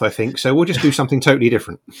on Earth, I think, so we'll just do something totally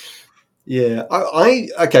different. Yeah.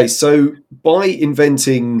 Okay, so by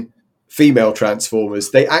inventing female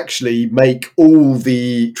Transformers, they actually make all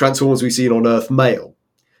the Transformers we've seen on Earth male,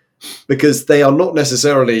 because they are not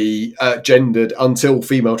necessarily gendered until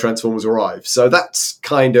female Transformers arrive. So that's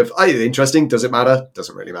kind of interesting. Does it matter?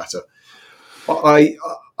 Doesn't really matter.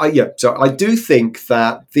 So I do think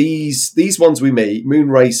that these ones we meet,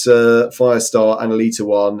 Moonracer, Firestar, and Alita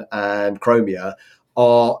 1 and Chromia,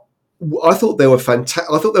 I thought they were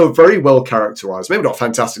fantastic. I thought they were very well characterized. Maybe not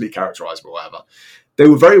fantastically characterized, but whatever. They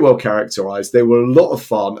were very well characterized. They were a lot of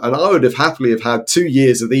fun, and I would have happily have had 2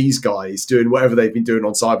 years of these guys doing whatever they've been doing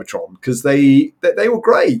on Cybertron, because they were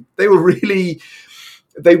great. They were really.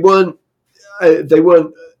 They weren't.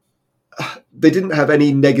 They didn't have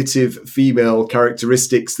any negative female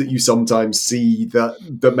characteristics that you sometimes see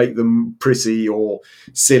that make them pretty or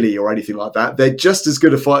silly or anything like that. They're just as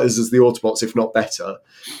good a fighters as the Autobots, if not better.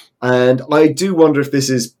 And I do wonder if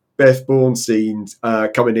this is Beth Bornstein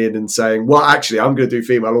coming in and saying, well, actually, I'm going to do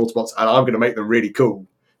female Autobots and I'm going to make them really cool,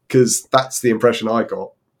 because that's the impression I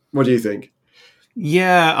got. What do you think?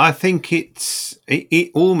 Yeah, I think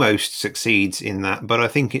it almost succeeds in that, but I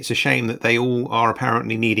think it's a shame that they all are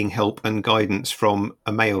apparently needing help and guidance from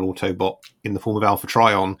a male Autobot in the form of Alpha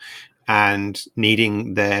Trion, and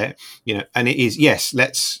needing their, and it is, yes,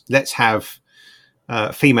 let's have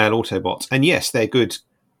female Autobots, and yes, they're good,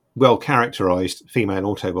 well characterized female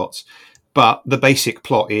Autobots, but the basic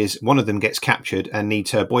plot is one of them gets captured and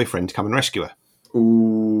needs her boyfriend to come and rescue her.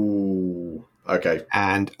 Ooh. Okay.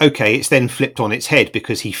 And it's then flipped on its head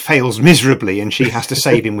because he fails miserably and she has to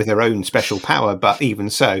save him with her own special power. But even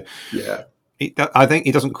so, yeah, I think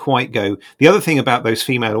it doesn't quite go. The other thing about those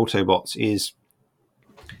female Autobots is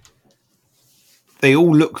they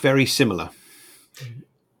all look very similar.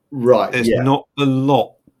 Right. There's not a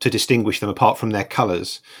lot to distinguish them apart from their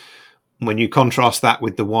colours. When you contrast that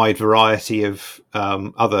with the wide variety of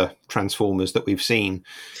other Transformers that we've seen,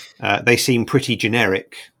 they seem pretty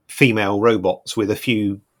generic female robots with a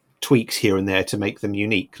few tweaks here and there to make them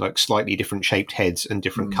unique, like slightly different shaped heads and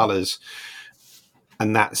different colours.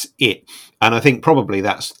 And that's it. And I think probably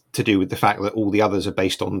that's to do with the fact that all the others are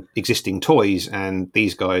based on existing toys and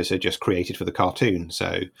these guys are just created for the cartoon.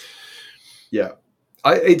 So, yeah.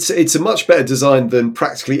 It's a much better design than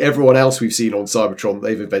practically everyone else we've seen on Cybertron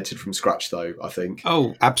they've invented from scratch, though, I think.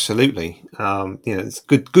 Oh, absolutely. It's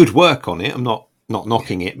good work on it. I'm not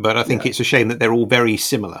knocking it, but I think it's a shame that they're all very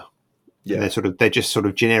similar. Yeah, they're just sort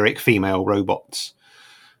of generic female robots.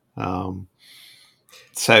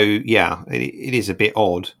 So yeah, it is a bit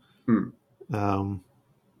odd.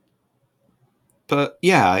 But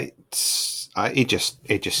yeah, it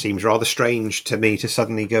just seems rather strange to me to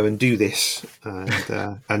suddenly go and do this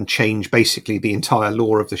and change basically the entire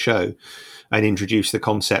lore of the show and introduce the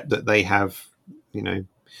concept that they have,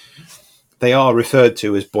 they are referred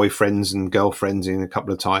to as boyfriends and girlfriends in a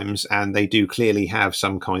couple of times, and they do clearly have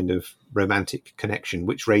some kind of romantic connection,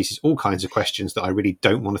 which raises all kinds of questions that I really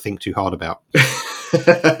don't want to think too hard about.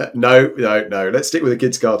 No. Let's stick with the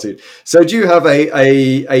kids' cartoon. So do you have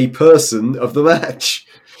a person of the match?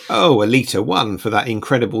 Oh, Alita 1 for that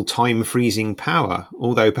incredible time-freezing power.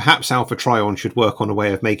 Although perhaps Alpha Trion should work on a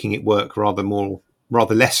way of making it work rather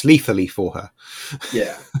less lethally for her.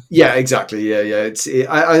 Yeah, exactly. Yeah.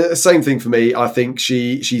 It's same thing for me. I think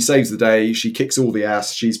she saves the day. She kicks all the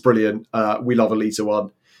ass. She's brilliant. We love Alita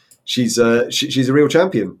 1. She's a real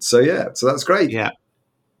champion. So that's great. Yeah,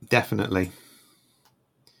 definitely.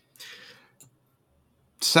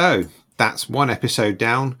 So that's one episode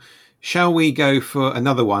down. Shall we go for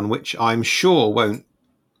another one, which I'm sure won't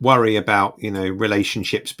worry about,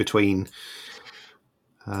 relationships between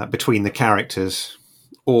the characters?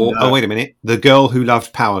 Or, no. Oh, wait a minute. The Girl Who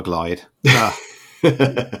Loved Powerglide.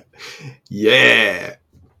 Yeah.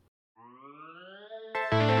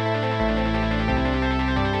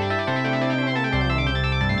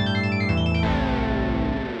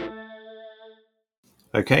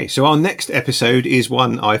 Okay, so our next episode is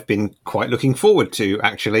one I've been quite looking forward to,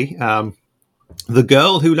 actually. The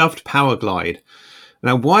Girl Who Loved Powerglide.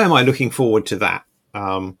 Now, why am I looking forward to that?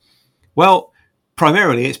 Well,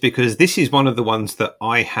 primarily it's because this is one of the ones that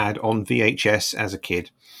I had on VHS as a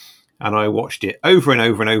kid. and I watched it over and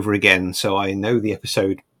over and over again. So I know the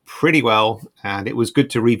episode pretty well, and it was good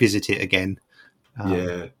to revisit it again.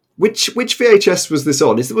 Yeah. Which VHS was this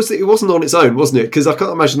on? It wasn't on its own, wasn't it? Because I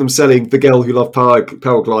can't imagine them selling The Girl Who Loved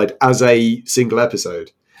Powerglide as a single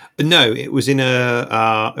episode. No, it was on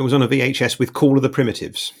a VHS with Call of the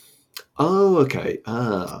Primitives. Oh, okay.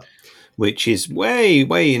 Which is way,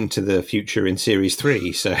 way into the future in Series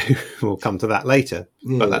 3, so we'll come to that later.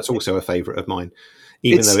 Yeah. But that's also a favourite of mine,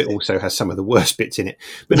 even though it also has some of the worst bits in it.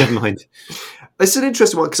 But never mind. It's an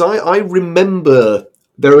interesting one, because I remember...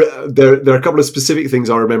 There are a couple of specific things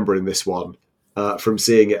I remember in this one from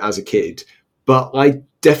seeing it as a kid, but I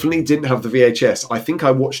definitely didn't have the VHS. I think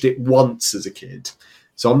I watched it once as a kid,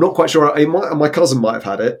 so I'm not quite sure. My cousin might have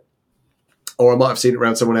had it, or I might have seen it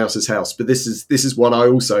around someone else's house. But this is one I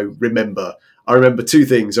also remember. I remember two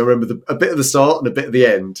things. I remember a bit of the start and a bit of the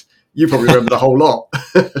end. You probably remember the whole lot.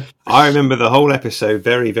 I remember the whole episode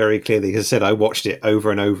very, very clearly. As I said, I watched it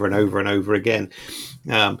over and over and over and over again.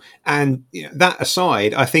 And that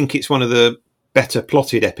aside, I think it's one of the better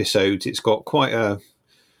plotted episodes. It's got quite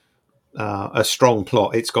a strong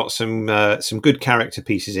plot. It's got some good character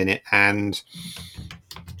pieces in it, and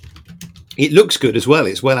it looks good as well.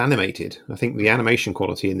 It's well animated. I think the animation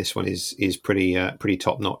quality in this one is pretty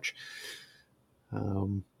top notch.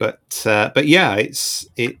 But yeah,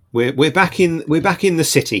 we're back in the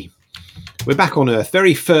city. We're back on Earth,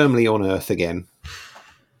 very firmly on Earth again.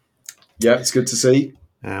 Yeah, it's good to see.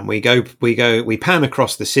 And we pan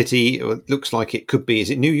across the city. It looks like it could be. Is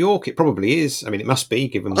it New York? It probably is. I mean, it must be,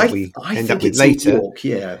 given what we end up with later. New York,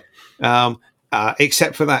 yeah.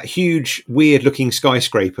 Except for that huge, weird-looking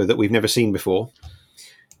skyscraper that we've never seen before,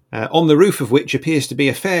 on the roof of which appears to be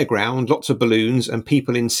a fairground, lots of balloons and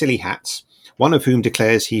people in silly hats, one of whom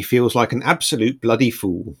declares he feels like an absolute bloody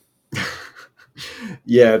fool.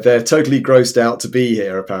 Yeah, they're totally grossed out to be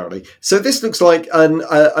here, apparently. So this looks like an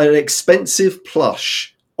expensive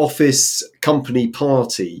plush office company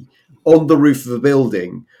party on the roof of a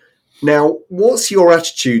building. Now, what's your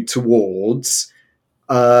attitude towards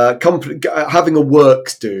having a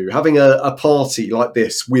work do, having a party like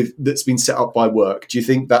this that's been set up by work? Do you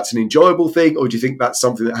think that's an enjoyable thing, or do you think that's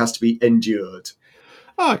something that has to be endured?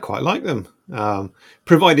 I quite like them,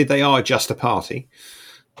 provided they are just a party.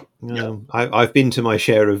 I've been to my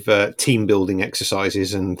share of team building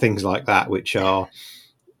exercises and things like that, which are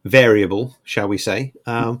variable, shall we say.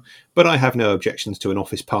 But I have no objections to an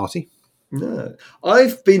office party. No,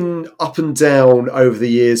 I've been up and down over the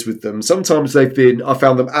years with them. Sometimes I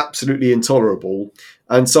found them absolutely intolerable.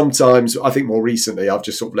 And sometimes, I think more recently, I've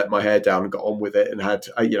just sort of let my hair down and got on with it and had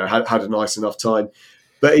a nice enough time.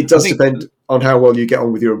 But it does depend on how well you get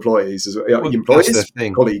on with your employees,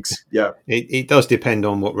 colleagues. Yeah, it does depend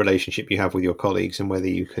on what relationship you have with your colleagues and whether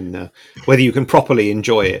you can properly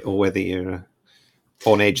enjoy it or whether you're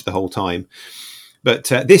on edge the whole time. But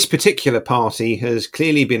this particular party has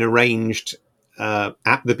clearly been arranged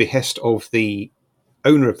at the behest of the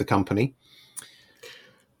owner of the company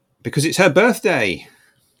because it's her birthday.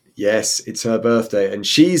 Yes, it's her birthday, and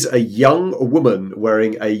she's a young woman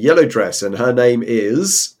wearing a yellow dress, and her name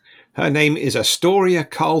is... Her name is Astoria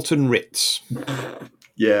Carlton-Ritz.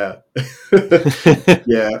 Yeah.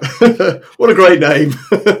 Yeah. What a great name.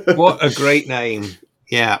 What a great name.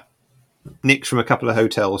 Yeah. Nicked from a couple of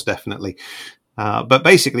hotels, definitely. But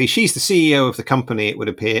basically, she's the CEO of the company, it would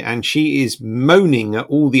appear, and she is moaning at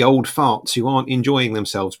all the old farts who aren't enjoying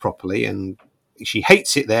themselves properly, and she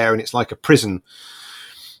hates it there, and it's like a prison.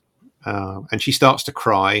 And she starts to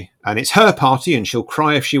cry, and it's her party, and she'll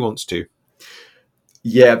cry if she wants to.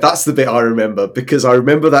 Yeah, that's the bit I remember, because I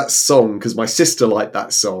remember that song because my sister liked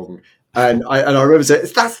that song, and I remember saying,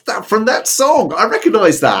 "That's that from that song. I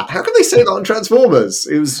recognise that. How can they say that on Transformers?"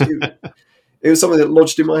 It was something that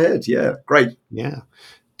lodged in my head. Yeah, great. Yeah.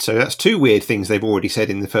 So that's two weird things they've already said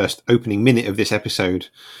in the first opening minute of this episode.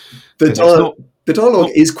 The dialogue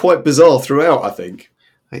is quite bizarre throughout, I think.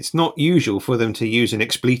 It's not usual for them to use an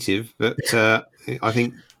expletive, but I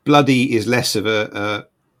think bloody is less of a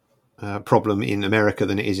problem in America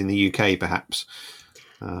than it is in the UK, perhaps.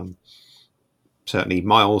 Certainly,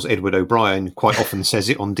 Miles Edward O'Brien quite often says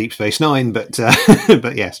it on Deep Space Nine, but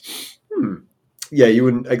yes. Yeah, you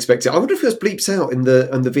wouldn't expect it. I wonder if it was bleeps out in the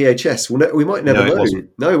VHS. We might never know.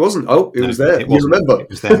 No, it wasn't. Oh, it was there. You remember? It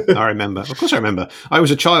was there. I remember. Of course I remember. I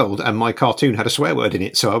was a child and my cartoon had a swear word in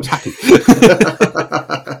it, so I was happy.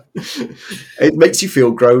 It makes you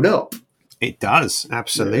feel grown up. It does,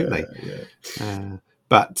 absolutely. Yeah.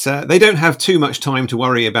 But they don't have too much time to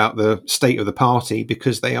worry about the state of the party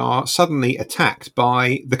because they are suddenly attacked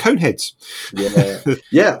by the Coneheads.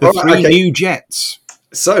 Yeah. The three new jets.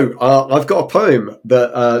 So, I've got a poem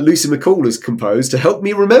that Lucy McCall has composed to help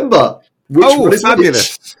me remember which one is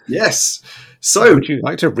fabulous. which. Yes. So, would you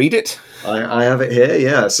like to read it? I have it here,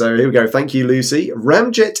 yeah. So here we go. Thank you, Lucy.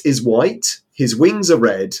 Ramjet is white, his wings are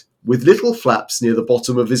red, with little flaps near the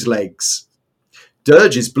bottom of his legs.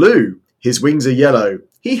 Dirge is blue, his wings are yellow.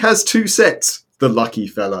 He has 2 sets, the lucky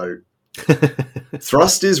fellow.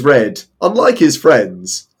 Thrust is red, unlike his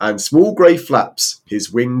friends, and small grey flaps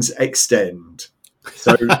his wings extend.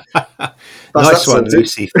 So nice one,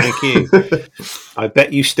 Lucy. Thank you. I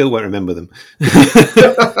bet you still won't remember them.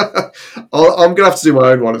 I'm going to have to do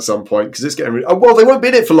my own one at some point because it's getting. Well, they won't be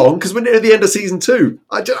in it for long because we're near the end of season 2.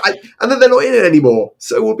 And then they're not in it anymore,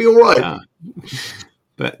 so we'll be all right. Yeah.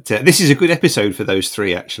 But this is a good episode for those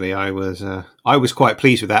 3. Actually, I was quite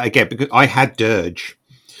pleased with that again because I had Dirge,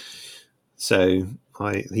 so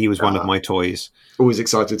he was one of my toys. Always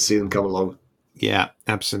excited to see them come along. Yeah,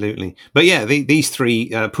 absolutely. But yeah, these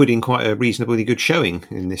 3 put in quite a reasonably good showing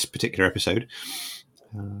in this particular episode.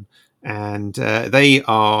 And they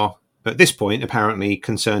are, at this point, apparently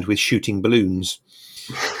concerned with shooting balloons.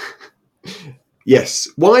 Yes.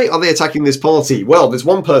 Why are they attacking this party? Well, there's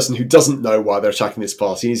one person who doesn't know why they're attacking this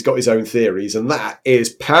party. He's got his own theories, and that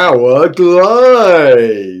is Powerglide.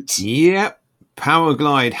 Yep.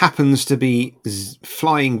 Powerglide happens to be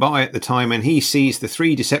flying by at the time, and he sees the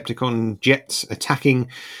 3 Decepticon jets attacking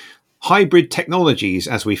hybrid technologies,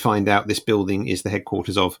 as we find out this building is the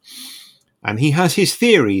headquarters of. And he has his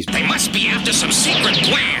theories. They must be after some secret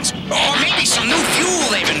plans, or maybe some new fuel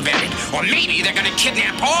they've invented, or maybe they're going to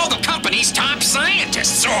kidnap all the company's top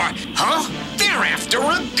scientists, or, they're after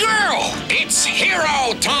a girl. It's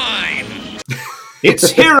hero time. It's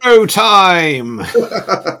hero time.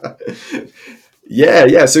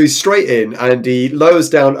 Yeah. So he's straight in and he lowers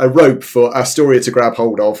down a rope for Astoria to grab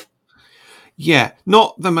hold of. Yeah,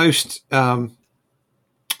 not the most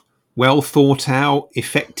well thought out,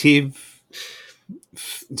 effective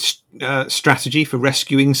strategy for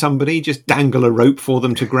rescuing somebody. Just dangle a rope for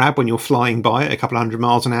them to grab when you're flying by at a couple of 100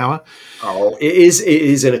 miles an hour. Oh, it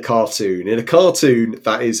is in a cartoon. In a cartoon,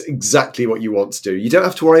 that is exactly what you want to do. You don't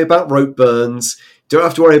have to worry about rope burns. You don't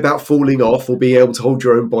have to worry about falling off or being able to hold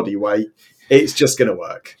your own body weight. It's just going to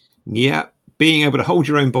work. Yeah, being able to hold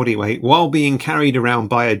your own body weight while being carried around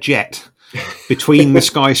by a jet between the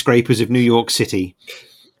skyscrapers of New York City.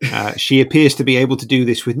 She appears to be able to do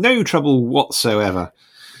this with no trouble whatsoever.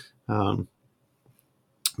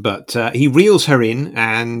 But he reels her in,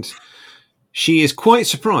 and she is quite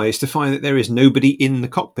surprised to find that there is nobody in the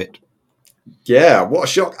cockpit. Yeah, what a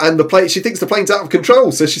shock. And she thinks the plane's out of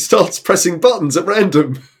control, so she starts pressing buttons at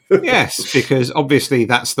random. Yes, because obviously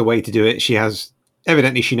that's the way to do it. She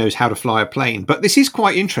knows how to fly a plane. But this is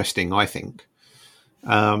quite interesting, I think.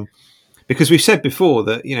 Because we've said before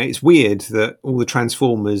that, it's weird that all the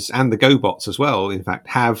Transformers and the GoBots as well, in fact,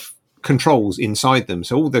 have controls inside them.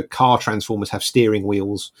 So all the car Transformers have steering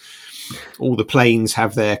wheels. All the planes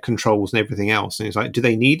have their controls and everything else. And it's like, do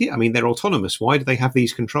they need it? I mean, they're autonomous. Why do they have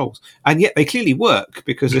these controls? And yet they clearly work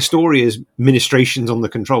because Astoria's ministrations on the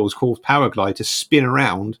controls cause Powerglide to spin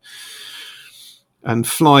around and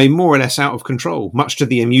fly more or less out of control, much to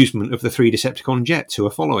the amusement of the 3 Decepticon jets who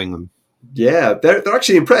are following them. Yeah, they're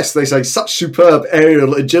actually impressed. They say such superb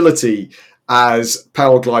aerial agility as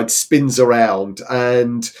Powerglide spins around,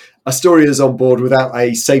 and Astoria's on board without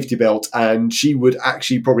a safety belt, and she would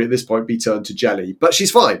actually probably at this point be turned to jelly. But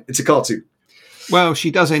she's fine. It's a cartoon. Well,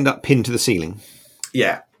 she does end up pinned to the ceiling.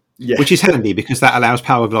 Yeah. Which is handy because that allows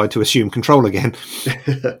Powerglide to assume control again.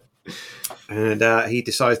 And he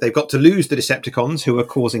decides they've got to lose the Decepticons who are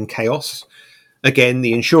causing chaos. Again,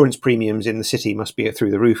 the insurance premiums in the city must be through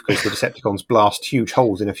the roof because the Decepticons blast huge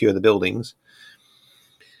holes in a few of the buildings.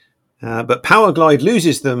 But Powerglide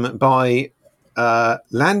loses them by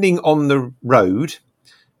landing on the road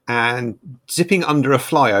and zipping under a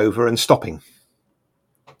flyover and stopping.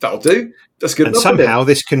 That'll do. That's good. And enough, somehow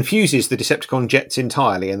this confuses the Decepticon jets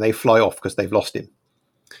entirely and they fly off because they've lost him.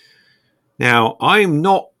 Now, I'm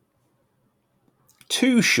not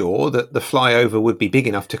too sure that the flyover would be big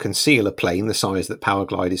enough to conceal a plane the size that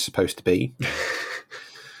Powerglide is supposed to be.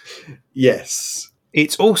 Yes.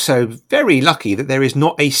 It's also very lucky that there is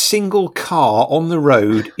not a single car on the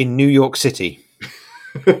road in New York City.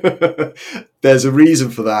 There's a reason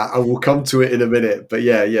for that, and we'll come to it in a minute. But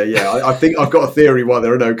yeah. I think I've got a theory why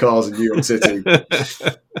there are no cars in New York City.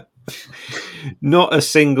 Not a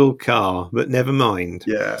single car, but never mind.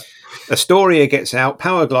 Yeah. Astoria gets out,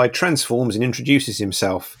 Powerglide transforms and introduces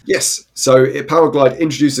himself. Yes, so Powerglide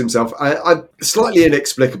introduces himself. I slightly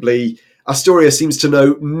inexplicably, Astoria seems to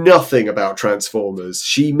know nothing about Transformers.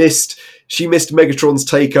 She missed Megatron's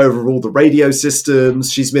takeover of all the radio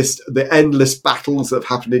systems. She's missed the endless battles that have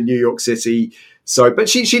happened in New York City. So, but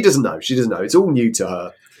she doesn't know. She doesn't know. It's all new to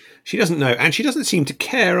her. She doesn't know, and she doesn't seem to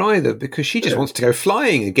care either, because she just wants to go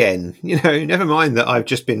flying again. Never mind that I've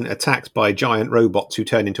just been attacked by giant robots who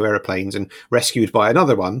turn into aeroplanes and rescued by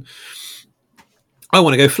another one. I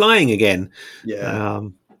want to go flying again. Yeah.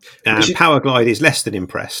 And Powerglide is less than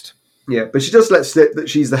impressed. Yeah, but she does let slip that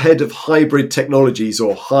she's the head of hybrid technologies,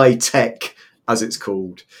 or high tech, as it's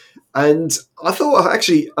called. And I thought,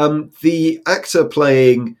 actually, the actor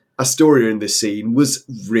playing Astoria in this scene was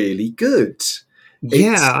really good.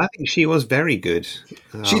 I think she was very good.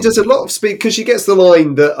 She does a lot of speak, because she gets the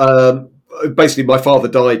line that basically, my father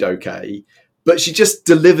died okay, but she just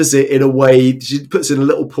delivers it in a way, she puts in a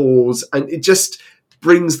little pause, and it just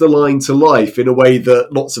brings the line to life in a way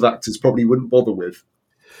that lots of actors probably wouldn't bother with.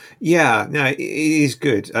 Yeah, no, it is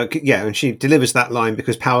good. And she delivers that line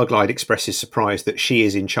because Powerglide expresses surprise that she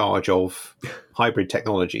is in charge of hybrid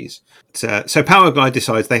technologies. So Powerglide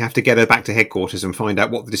decides they have to get her back to headquarters and find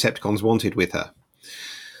out what the Decepticons wanted with her,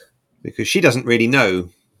 because she doesn't really know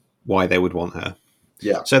why they would want her.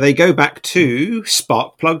 Yeah. So they go back to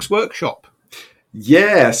Sparkplug's workshop.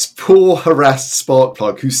 Yes, poor harassed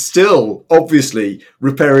Sparkplug, who's still obviously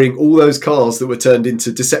repairing all those cars that were turned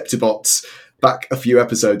into Deceptibots back a few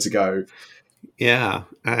episodes ago. Yeah,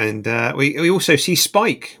 and we also see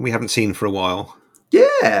Spike, we haven't seen for a while.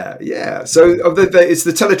 Yeah. So it's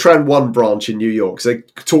the Teletran 1 branch in New York. So they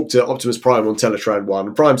talk to Optimus Prime on Teletran 1,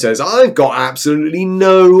 and Prime says, I've got absolutely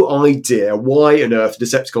no idea why on earth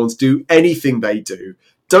Decepticons do anything they do.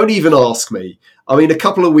 Don't even ask me. I mean, a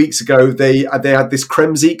couple of weeks ago, they had this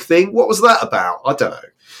Kremzeek thing. What was that about? I don't know.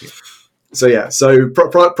 So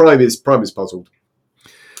Prime is puzzled.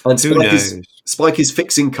 And Spike is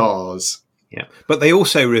fixing cars. Yeah, but they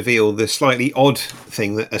also reveal the slightly odd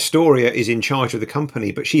thing that Astoria is in charge of the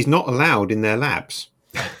company, but she's not allowed in their labs.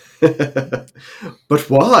 But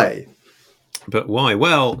why?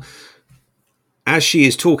 Well, as she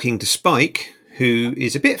is talking to Spike, who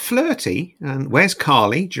is a bit flirty, and where's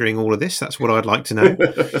Carly during all of this? That's what I'd like to know.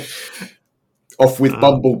 Off with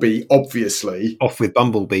Bumblebee, obviously. Off with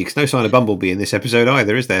Bumblebee, because no sign of Bumblebee in this episode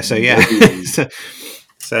either, is there? So, yeah.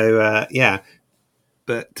 Yeah.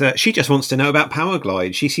 But she just wants to know about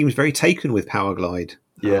Powerglide. She seems very taken with Powerglide.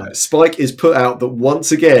 Yeah, Spike is put out that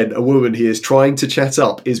once again, a woman he is trying to chat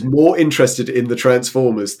up is more interested in the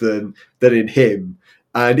Transformers than in him.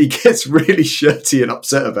 And he gets really shirty and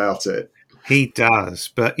upset about it. He does.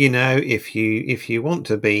 But, if you want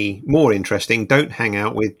to be more interesting, don't hang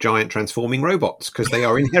out with giant transforming robots, because they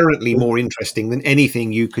are inherently more interesting than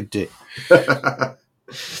anything you could do.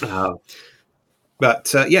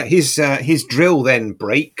 But his drill then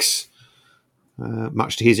breaks,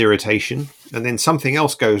 much to his irritation, and then something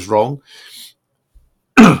else goes wrong.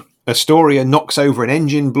 Astoria knocks over an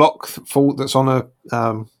engine block that's on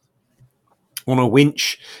a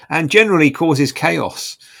winch, and generally causes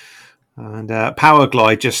chaos. And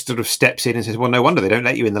Powerglide just sort of steps in and says, "Well, no wonder they don't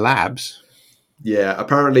let you in the labs." Yeah,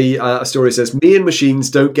 apparently Astoria says, "Me and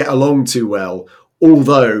machines don't get along too well,"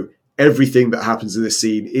 although everything that happens in this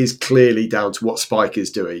scene is clearly down to what Spike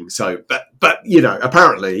is doing. So, but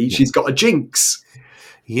apparently she's got a jinx.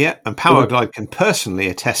 Yeah, and Powerglide can personally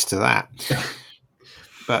attest to that.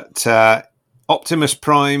 But Optimus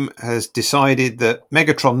Prime has decided that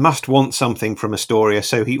Megatron must want something from Astoria,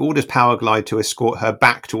 so he orders Powerglide to escort her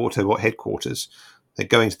back to Autobot headquarters. They're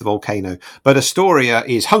going to the volcano. But Astoria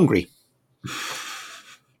is hungry.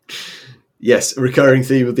 Yes, a recurring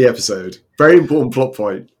theme of the episode. Very important plot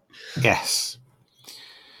point. Yes.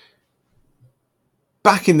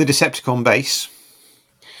 Back in the Decepticon base,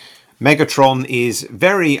 Megatron is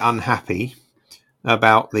very unhappy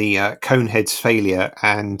about the Conehead's failure,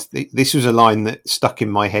 and this was a line that stuck in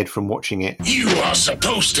my head from watching it. You are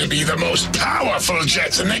supposed to be the most powerful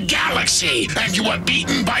jet in the galaxy, and you were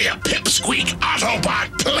beaten by a pipsqueak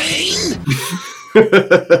Autobot plane?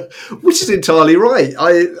 Which is entirely right,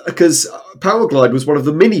 because Powerglide was one of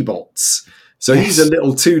the mini-bots. So he's a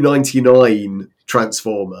little 299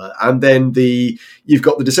 transformer, and then you've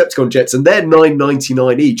got the Decepticon jets, and they're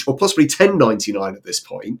 $9.99 each, or possibly $10.99 at this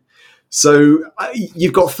point. So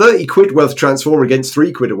you've got 30 quid worth transformer against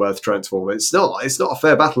 3 quid worth transformer. It's not a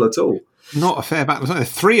fair battle at all. Not a fair battle. There's only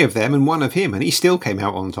 3 of them and 1 of him, and he still came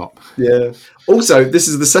out on top. Yeah. Also, this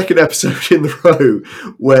is the second episode in the row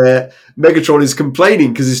where Megatron is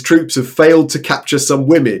complaining because his troops have failed to capture some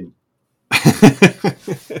women.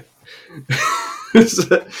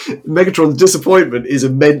 Megatron's disappointment is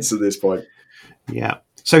immense at this point. Yeah.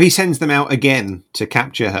 So he sends them out again to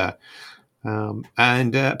capture her. And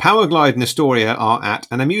Powerglide and Astoria are at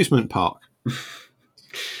an amusement park.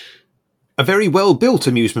 A very well-built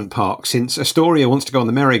amusement park, since Astoria wants to go on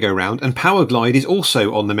the merry-go-round and Powerglide is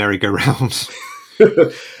also on the merry-go-round.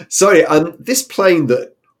 Sorry, this plane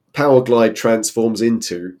that Powerglide transforms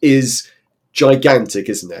into is gigantic,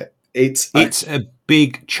 isn't it? It's a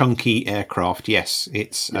big, chunky aircraft. Yes,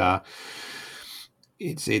 it's a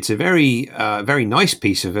very very nice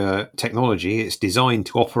piece of technology. It's designed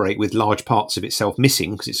to operate with large parts of itself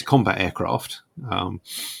missing because it's a combat aircraft.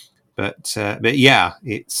 But yeah,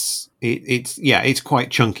 it's quite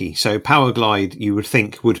chunky. So Powerglide, you would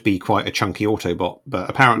think, would be quite a chunky Autobot, but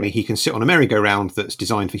apparently he can sit on a merry-go-round that's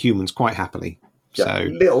designed for humans quite happily. Yeah, so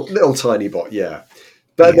little tiny bot, yeah.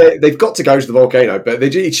 But they've got to go to the volcano.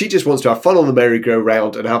 But she just wants to have fun on the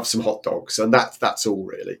merry-go-round and have some hot dogs, and that's all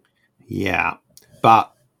really. Yeah,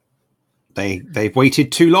 but they've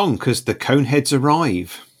waited too long because the Coneheads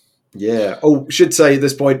arrive. Yeah. Oh, should say at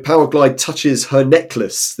this point, Powerglide touches her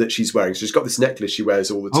necklace that she's wearing. So she's got this necklace she wears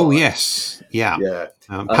all the time. Oh yes, yeah. Yeah.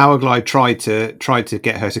 Powerglide tried to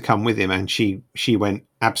get her to come with him, and she went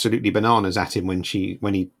absolutely bananas at him when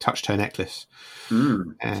he touched her necklace.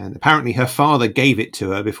 Mm. And apparently her father gave it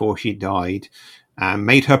to her before she died, and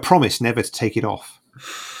made her promise never to take it off.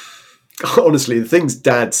 Honestly, the things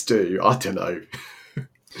dads do, I don't know.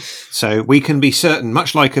 So we can be certain,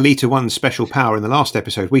 much like Elita 1's special power in the last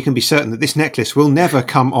episode, we can be certain that this necklace will never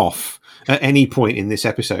come off at any point in this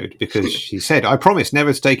episode, because she said, I promise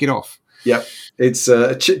never to take it off. Yep. It's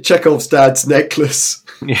Chekhov's dad's necklace.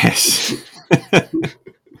 Yes.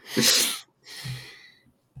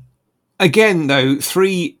 Again, though,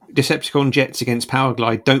 3 Decepticon jets against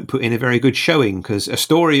Powerglide don't put in a very good showing, because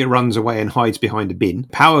Astoria runs away and hides behind a bin.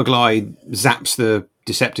 Powerglide zaps the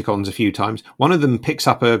Decepticons a few times. One of them picks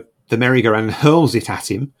up the merry-go-round and hurls it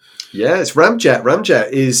at him. Yeah, it's Ramjet.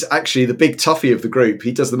 Ramjet is actually the big toughie of the group.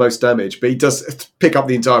 He does the most damage, but he does pick up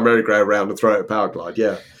the entire merry-go-round and throw it at Powerglide,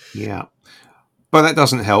 yeah. Yeah. But that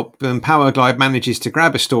doesn't help. Powerglide manages to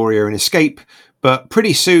grab Astoria and escape, but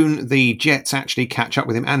pretty soon the jets actually catch up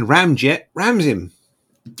with him, and Ramjet rams him.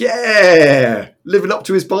 Yeah! Living up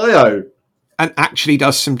to his bio. And actually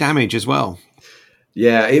does some damage as well.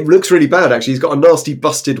 Yeah, it looks really bad, actually. He's got a nasty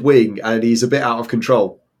busted wing, and he's a bit out of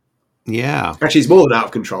control. Yeah. Actually, he's more than out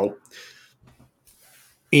of control.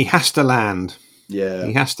 He has to land. Yeah.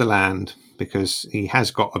 He has to land, because he has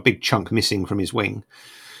got a big chunk missing from his wing.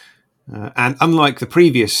 And unlike the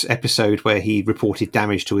previous episode where he reported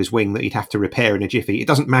damage to his wing that he'd have to repair in a jiffy, it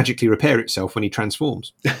doesn't magically repair itself when he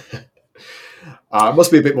transforms. It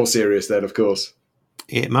must be a bit more serious then, of course.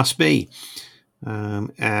 It must be.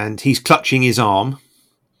 And he's clutching his arm.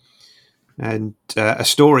 And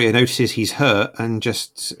Astoria notices he's hurt and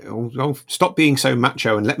just, stop being so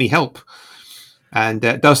macho and let me help. And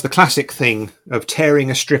does the classic thing of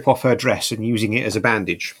tearing a strip off her dress and using it as a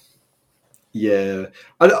bandage. Yeah,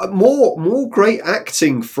 and more great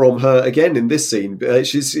acting from her again in this scene.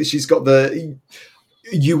 She's got the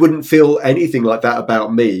 "you wouldn't feel anything like that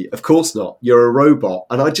about me. Of course not. You're a robot."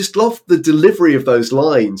 And I just love the delivery of those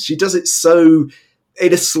lines. She does it so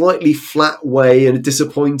in a slightly flat way, in a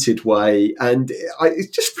disappointed way, and it's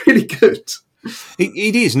just really good.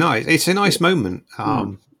 It is nice. It's a nice moment,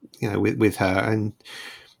 with her, and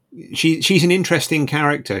she's an interesting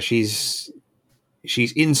character. She's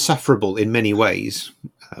insufferable in many ways,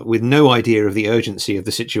 with no idea of the urgency of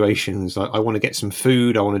the situations. Like, I want to get some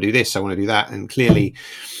food, I want to do this, I want to do that. And clearly,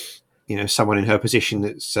 someone in her position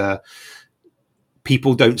that's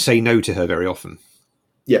people don't say no to her very often.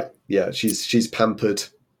 Yeah, she's pampered,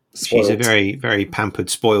 spoiled. She's a very, very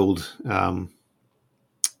pampered, spoiled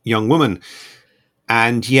young woman.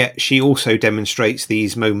 And yet she also demonstrates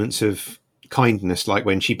these moments of kindness, like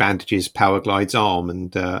when she bandages Powerglide's arm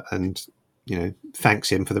and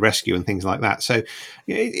thanks him for the rescue and things like that. So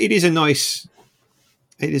it is a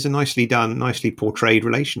nicely done, nicely portrayed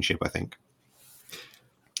relationship, I think.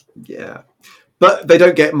 Yeah. But they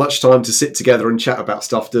don't get much time to sit together and chat about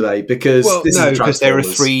stuff, do they? Because there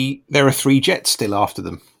are 3 jets still after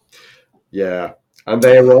them. Yeah. And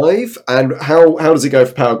they arrive, and how does it go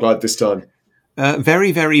for Powerglide this time?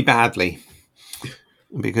 Very, very badly.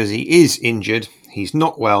 Because he is injured. He's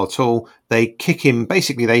not well at all. They kick him.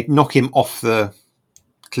 Basically, they knock him off the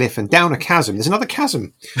cliff and down a chasm. There's another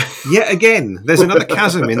chasm. Yet again, there's another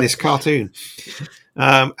chasm in this cartoon.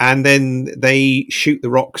 And then they shoot the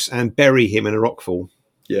rocks and bury him in a rockfall.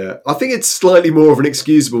 Yeah, I think it's slightly more of an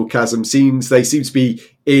excusable chasm. They seem to be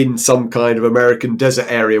in some kind of American desert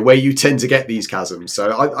area where you tend to get these chasms. So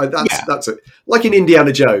that's it. Like in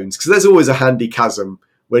Indiana Jones, because there's always a handy chasm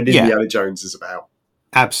when Indiana Jones is about.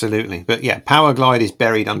 Absolutely. But yeah, Powerglide is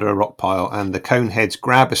buried under a rock pile, and the Coneheads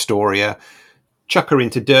grab Astoria, chuck her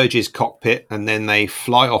into Dirge's cockpit, and then they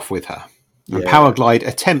fly off with her. And Powerglide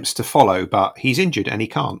attempts to follow, but he's injured and he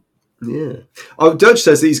can't. Yeah. Oh, Dirge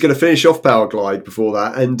says that he's going to finish off Powerglide before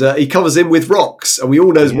that, and he covers him with rocks, and we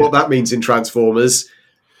all know what that means in Transformers.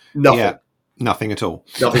 Nothing. Yeah, nothing at all.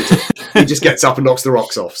 Nothing at all. He just gets up and knocks the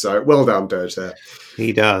rocks off, so well done, Dirge, there.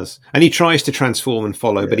 He does. And he tries to transform and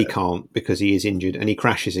follow, but he can't because he is injured, and he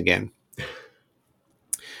crashes again.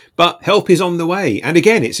 But help is on the way. And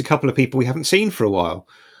again, it's a couple of people we haven't seen for a while.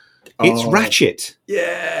 It's Ratchet.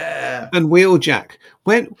 Yeah. And Wheeljack.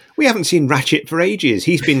 When we haven't seen Ratchet for ages.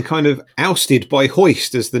 He's been kind of ousted by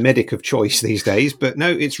Hoist as the medic of choice these days. But no,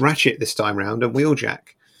 it's Ratchet this time round and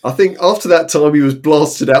Wheeljack. I think after that time he was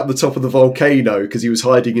blasted out the top of the volcano because he was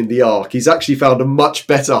hiding in the Ark. He's actually found a much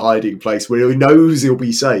better hiding place where he knows he'll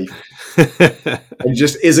be safe. And he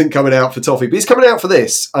just isn't coming out for Toffee. But he's coming out for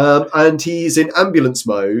this. And he's in ambulance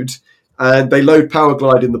mode. And they load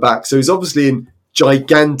Powerglide in the back. So he's obviously in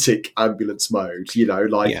gigantic ambulance mode,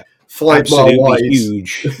 5 mile wide.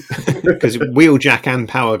 Huge. Because Wheeljack and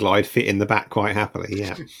Powerglide fit in the back quite happily,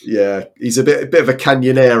 yeah. Yeah, he's a bit of a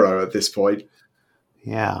canyonero at this point.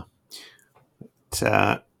 Yeah.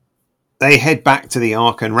 But, they head back to the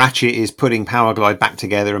Ark, and Ratchet is putting Powerglide back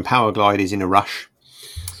together, and Powerglide is in a rush.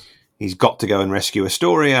 He's got to go and rescue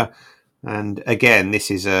Astoria. And again,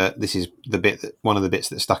 this is the bit one of the bits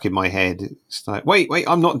that stuck in my head. It's like, wait,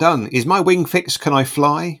 I'm not done. Is my wing fixed? Can I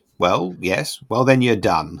fly? Well, yes. Well, then you're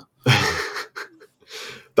done.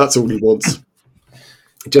 That's all he wants.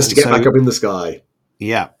 Just to get back up in the sky.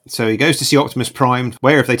 Yeah. So he goes to see Optimus Prime.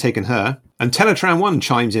 Where have they taken her? And Teletran 1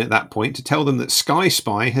 chimes in at that point to tell them that Sky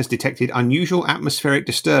Spy has detected unusual atmospheric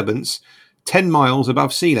disturbance 10 miles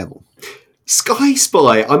above sea level. Sky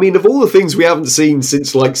Spy. I mean, of all the things we haven't seen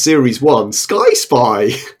since Series 1, Sky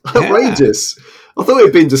Spy. Outrageous. Yeah. I thought it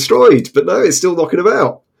had been destroyed, but no, it's still knocking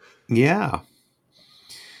about. Yeah.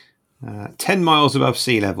 10 miles above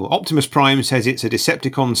sea level. Optimus Prime says it's a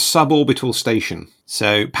Decepticon suborbital station.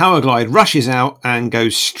 So Powerglide rushes out and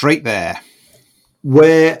goes straight there.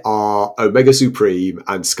 Where are Omega Supreme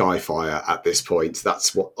and Skyfire at this point?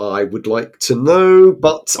 That's what I would like to know,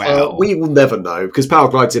 but we will never know because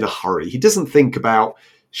Powerglide's in a hurry. He doesn't think about,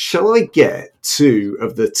 shall I get 2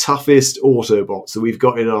 of the toughest Autobots that we've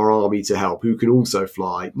got in our army to help who can also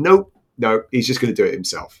fly? Nope, he's just going to do it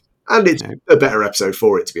himself. And it's a better episode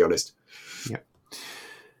for it, to be honest. Yeah.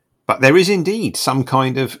 But there is indeed some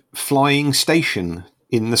kind of flying station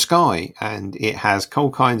in the sky, and it has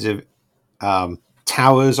all kinds of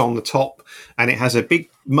towers on the top, and it has a big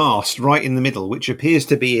mast right in the middle, which appears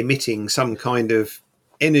to be emitting some kind of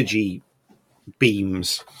energy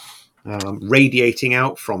beams radiating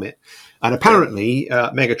out from it. And apparently,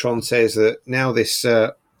 Megatron says that now this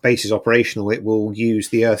base is operational, it will use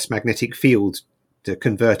the Earth's magnetic field to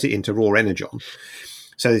convert it into raw energon.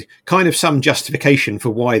 So kind of some justification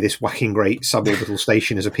for why this whacking great suborbital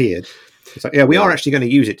station has appeared. It's like, we are actually going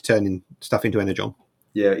to use it to turn stuff into energon.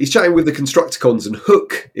 Yeah, he's chatting with the Constructicons, and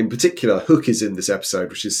Hook in particular. Hook is in this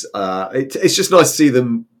episode, which is it's just nice to see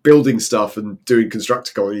them building stuff and doing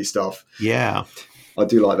Constructicon-y stuff. Yeah. I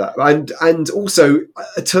do like that. And also,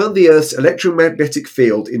 turn the Earth's electromagnetic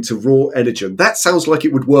field into raw energon. That sounds like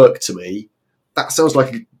it would work to me. That sounds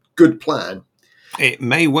like a good plan. It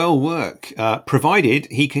may well work, provided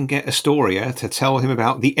he can get Astoria to tell him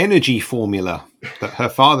about the energy formula that her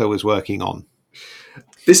father was working on.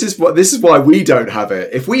 This is why we don't have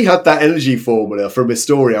it. If we had that energy formula from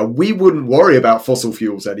Astoria, we wouldn't worry about fossil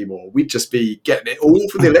fuels anymore. We'd just be getting it all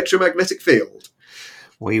from the electromagnetic field.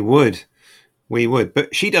 We would.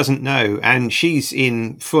 But she doesn't know, and she's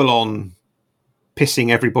in full-on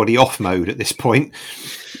pissing everybody off mode at this point.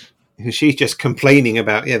 She's just complaining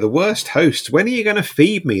about, the worst host. When are you going to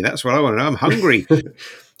feed me? That's what I want to know. I'm hungry.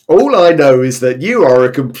 All I know is that you are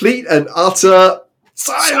a complete and utter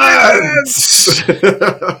silence!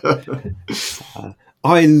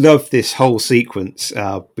 I love this whole sequence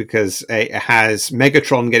because it has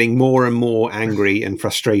Megatron getting more and more angry and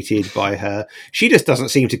frustrated by her. She just doesn't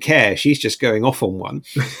seem to care. She's just going off on one.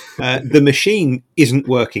 The machine isn't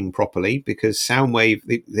working properly because Soundwave,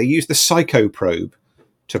 they use the Psycho Probe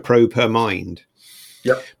to probe her mind.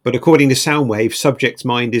 Yep. But according to Soundwave, subject's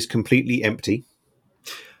mind is completely empty.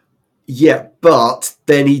 Yeah, but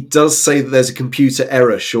then he does say that there's a computer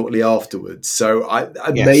error shortly afterwards. So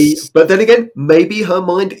but then again, maybe her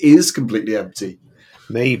mind is completely empty.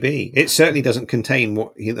 Maybe. It certainly doesn't contain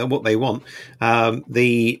what they want.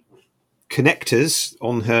 The connectors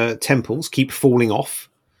on her temples keep falling off.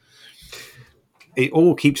 it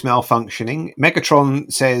all keeps malfunctioning.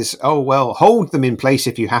 Megatron says, oh, well, hold them in place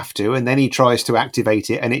if you have to. And then he tries to activate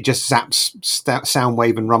it and it just zaps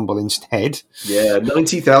Soundwave and Rumble instead. Yeah,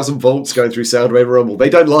 90,000 volts going through Soundwave and Rumble. They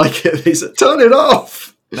don't like it. They say, turn it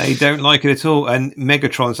off. They don't like it at all. And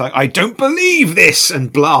Megatron's like, I don't believe this,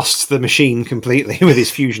 and blasts the machine completely with his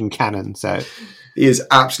fusion cannon. So he is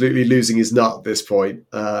absolutely losing his nut at this point.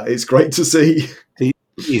 It's great to see.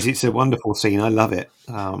 It's a wonderful scene. I love it.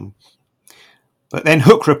 But then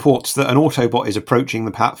Hook reports that an Autobot is approaching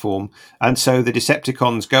the platform, and so the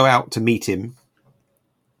Decepticons go out to meet him.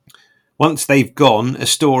 Once they've gone,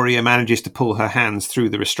 Astoria manages to pull her hands through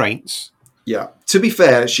the restraints. Yeah. To be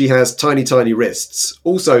fair, she has tiny, tiny wrists.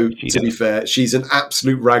 Also, be fair, she's an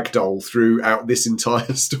absolute ragdoll throughout this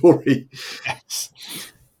entire story. Yes.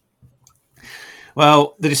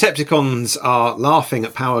 Well, the Decepticons are laughing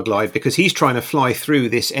at Powerglide because he's trying to fly through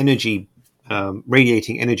this energy,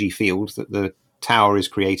 radiating energy field that the tower is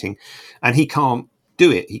creating, and he can't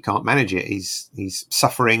do it. He can't manage it. He's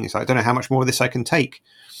suffering. It's like, I don't know how much more of this I can take.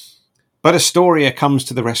 But Astoria comes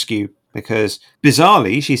to the rescue because,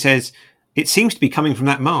 bizarrely, she says, it seems to be coming from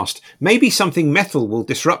that mast. Maybe something metal will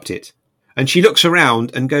disrupt it. And she looks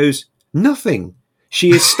around and goes, nothing.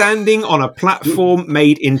 She is standing on a platform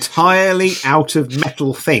made entirely out of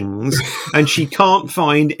metal things, and she can't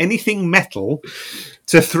find anything metal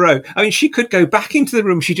to throw. I mean, she could go back into the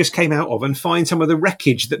room she just came out of and find some of the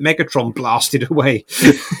wreckage that Megatron blasted away.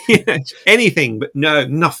 Anything, but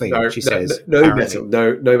nothing, she says. No metal.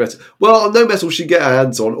 No metal. Well, no metal she get her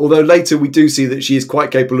hands on, although later we do see that she is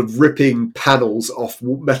quite capable of ripping panels off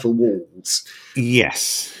metal walls.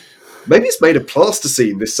 Yes. Maybe it's made of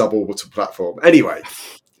plasticine, this suborbital platform. Anyway.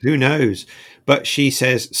 Who knows? But she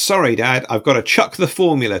says, sorry, Dad, I've got to chuck the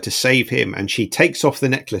formula to save him. And she takes off the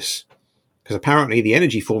necklace. Because apparently the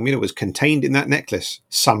energy formula was contained in that necklace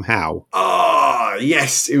somehow. Ah,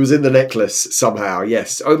 yes. It was in the necklace somehow,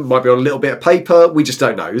 yes. Oh, it might be on a little bit of paper. We just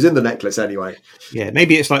don't know. It was in the necklace anyway. Yeah,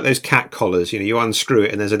 maybe it's like those cat collars. You unscrew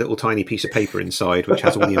it and there's a little tiny piece of paper inside which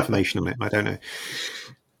has all the information on it. I don't know.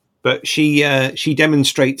 But she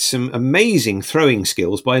demonstrates some amazing throwing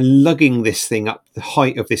skills by lugging this thing up the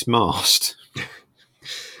height of this mast.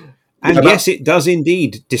 And yes, it does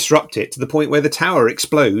indeed disrupt it to the point where the tower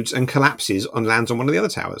explodes and collapses and lands on one of the other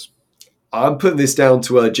towers. I'm putting this down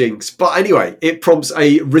to a jinx. But anyway, it prompts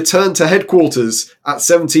a return to headquarters at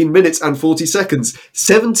 17 minutes and 40 seconds.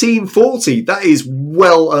 17:40, that is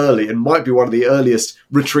well early and might be one of the earliest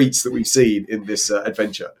retreats that we've seen in this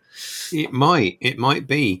adventure. It might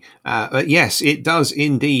be. But yes, it does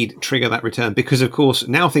indeed trigger that return because, of course,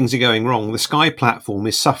 now things are going wrong. The Sky platform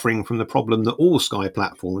is suffering from the problem that all Sky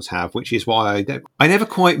platforms have, which is why I never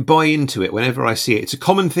quite buy into it whenever I see it. It's a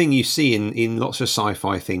common thing you see in lots of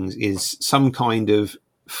sci-fi things is some kind of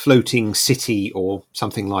floating city or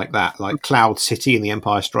something like that, like Cloud City in The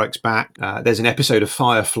Empire Strikes Back. There's an episode of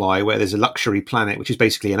Firefly where there's a luxury planet, which is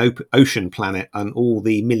basically an ocean planet, and all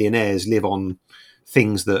the millionaires live on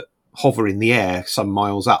things that hover in the air some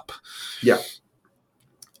miles up. Yeah.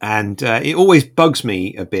 And it always bugs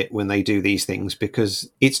me a bit when they do these things because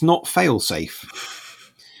it's not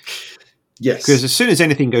fail-safe. Yes. Because as soon as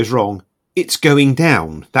anything goes wrong, it's going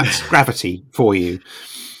down. That's gravity for you.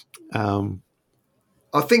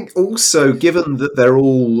 I think also, given that they're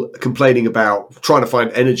all complaining about trying to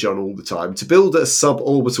find energy on all the time, to build a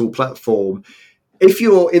suborbital platform, if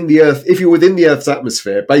you're within the Earth's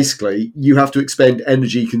atmosphere, basically, you have to expend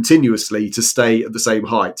energy continuously to stay at the same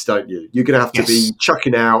height, don't you? You're going to have to be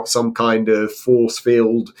chucking out some kind of force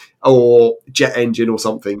field or jet engine or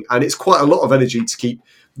something. And it's quite a lot of energy to keep.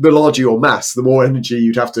 The larger your mass, the more energy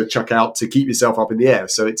you'd have to chuck out to keep yourself up in the air.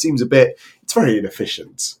 So it seems it's very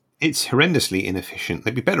inefficient. It's horrendously inefficient.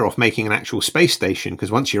 They'd be better off making an actual space station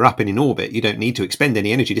because once you're up and in orbit, you don't need to expend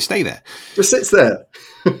any energy to stay there. Just sits there.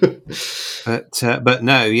 But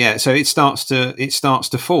no, yeah. So it starts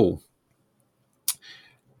to fall.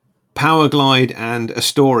 Powerglide and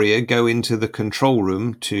Astoria go into the control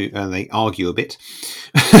room they argue a bit.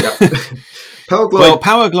 Yep.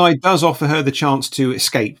 Powerglide does offer her the chance to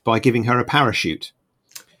escape by giving her a parachute.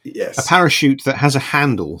 Yes. A parachute that has a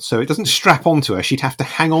handle, so it doesn't strap onto her. She'd have to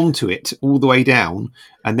hang on to it all the way down,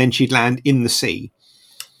 and then she'd land in the sea.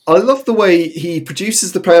 I love the way he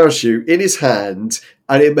produces the parachute in his hand,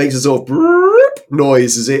 and it makes a sort of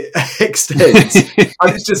noise as it extends.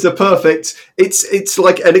 And it's just a perfect. It's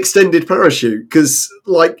like an extended parachute because,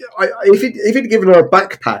 if he'd given her a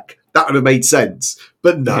backpack, that would have made sense.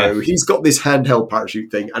 But no, he's got this handheld parachute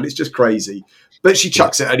thing, and it's just crazy. But she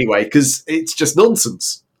chucks it anyway because it's just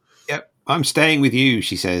nonsense. I'm staying with you,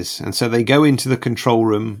 she says. And so they go into the control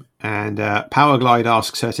room and Powerglide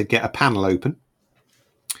asks her to get a panel open.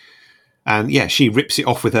 And yeah, she rips it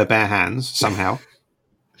off with her bare hands somehow.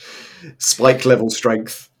 Spike level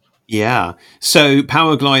strength. Yeah. So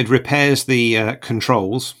Powerglide repairs the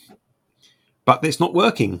controls, but it's not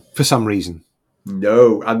working for some reason.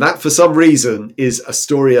 No, and that for some reason is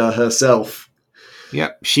Astoria herself.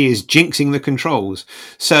 Yep, she is jinxing the controls.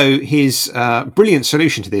 So his brilliant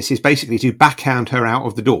solution to this is basically to backhand her out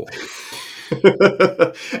of the door.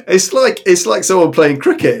 It's like someone playing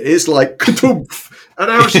cricket. It's like kadoomf, and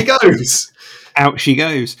out she goes. Out she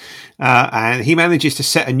goes. And he manages to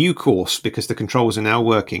set a new course because the controls are now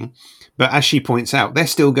working. But as she points out, they're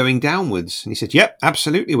still going downwards. And he said, yep,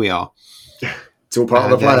 absolutely we are. It's all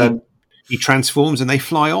part of the plan. He transforms and they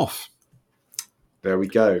fly off. There we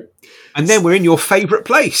go. And then we're in your favourite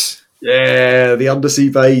place. Yeah, the undersea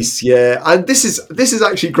base. Yeah, and this is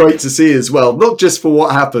actually great to see as well. Not just for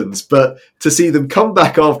what happens, but to see them come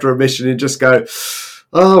back after a mission and just go,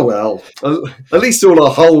 "Oh well, at least all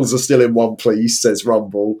our holes are still in one piece," says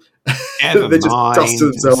Rumble. They just dust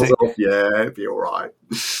themselves off. Yeah, it'd be all right.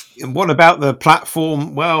 And what about the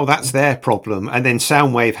platform? Well, that's their problem. And then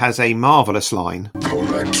Soundwave has a marvellous line.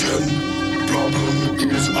 Correction. Problem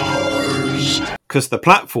is ours. Because the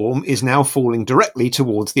platform is now falling directly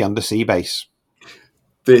towards the undersea base.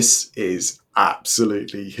 This is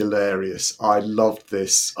absolutely hilarious. I loved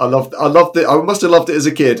this. I loved it. I must have loved it as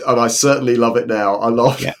a kid, and I certainly love it now. I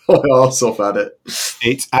laughed my arse off at it.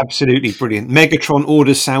 It's absolutely brilliant. Megatron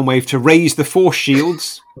orders Soundwave to raise the force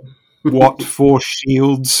shields. What force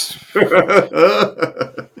shields?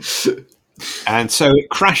 And so it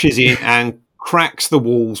crashes in and cracks the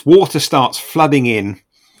walls. Water starts flooding in.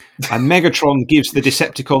 And Megatron gives the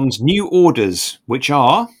Decepticons new orders, which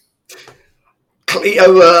are... Clean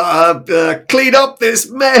up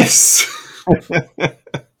this mess.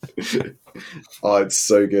 Oh, it's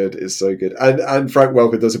so good. It's so good. And Frank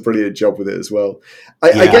Welker does a brilliant job with it as well.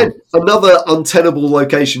 Again, another untenable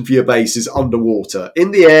location for your base is underwater.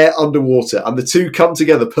 In the air, underwater. And the two come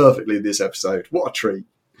together perfectly in this episode. What a treat.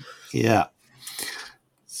 Yeah.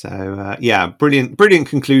 So, brilliant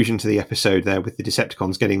conclusion to the episode there with the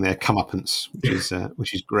Decepticons getting their comeuppance,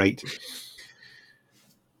 which is great.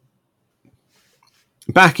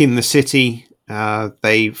 Back in the city, the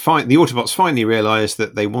Autobots finally realise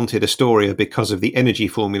that they wanted Astoria because of the energy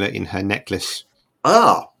formula in her necklace.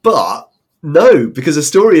 But no, because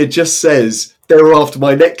Astoria just says they were after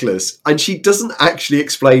my necklace, and she doesn't actually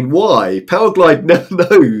explain why. Powerglide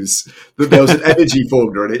knows that there was an energy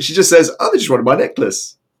formula in it. She just says, "Oh, they just wanted my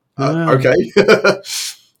necklace." Okay,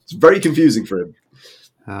 it's very confusing for him.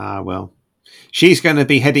 Well. She's going to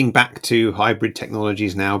be heading back to hybrid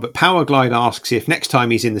technologies now, but Powerglide asks if next time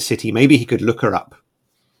he's in the city, maybe he could look her up.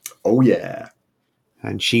 Oh, yeah.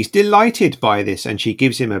 And she's delighted by this, and she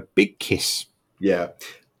gives him a big kiss. Yeah.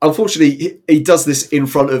 Unfortunately, he does this in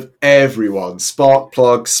front of everyone.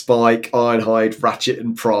 Sparkplug, Spike, Ironhide, Ratchet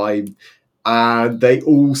and Prime, and they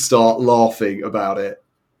all start laughing about it.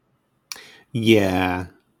 Yeah.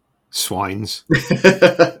 Swines.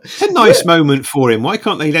 It's a nice moment for him. Why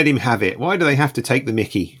can't they let him have it? Why do they have to take the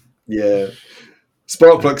mickey? Yeah.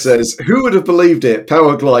 Sparkplug says, "Who would have believed it?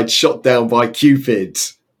 Powerglide shot down by Cupid,"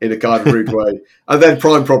 in a kind of rude way. And then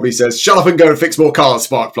Prime probably says, "Shut up and go and fix more cars,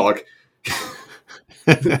 Sparkplug."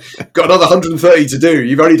 Got another 130 to do.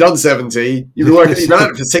 You've only done 70. You've been working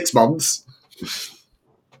at it for 6 months.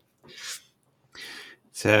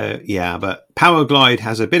 So, yeah, but Powerglide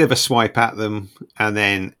has a bit of a swipe at them, and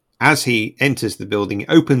then as he enters the building, he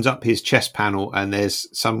opens up his chest panel, and there's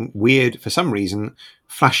some weird, for some reason,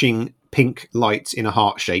 flashing pink lights in a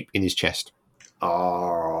heart shape in his chest.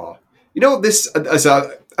 You know what this?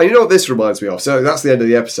 You know what this reminds me of? So that's the end of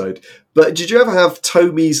the episode. But did you ever have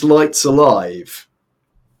Tommy's Lights Alive?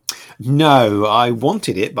 No, I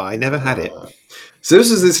wanted it, but I never had it. So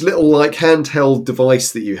this is this little like handheld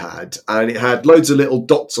device that you had, and it had loads of little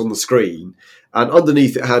dots on the screen. And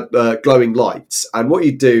underneath it had glowing lights. And what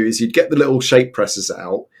you'd do is you'd get the little shape pressers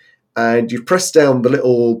out and you'd press down the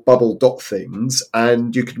little bubble dot things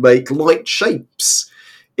and you could make light shapes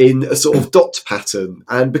in a sort of dot pattern.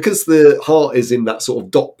 And because the heart is in that sort of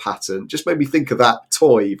dot pattern, just made me think of that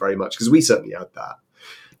toy very much because we certainly had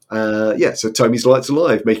that. So Tommy's Lights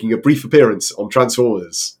Alive making a brief appearance on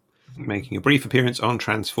Transformers.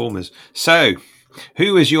 So,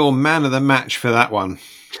 who is your man of the match for that one?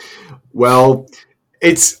 Well,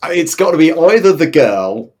 it's got to be either the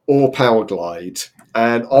girl or Powerglide.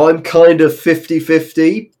 And I'm kind of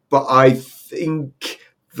 50-50, but I think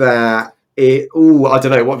that I don't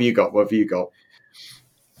know. What have you got?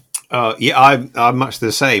 I'm much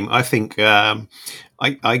the same. I think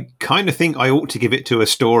I kind of think I ought to give it to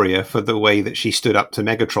Astoria for the way that she stood up to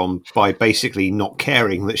Megatron by basically not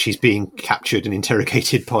caring that she's being captured and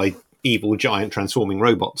interrogated by evil giant transforming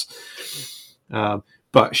robots.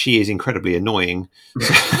 But she is incredibly annoying.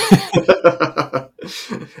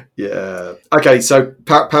 Yeah. Okay, so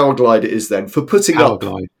Powerglide it is then for putting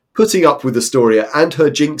up with Astoria and her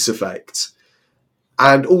jinx effect,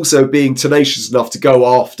 and also being tenacious enough to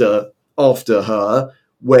go after her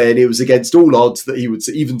when it was against all odds that he would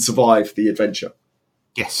even survive the adventure.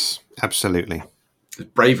 Yes, absolutely.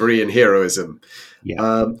 Bravery and heroism. Yeah.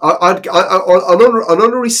 An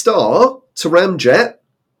honorary star to Ramjet,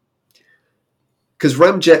 because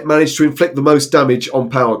Ramjet managed to inflict the most damage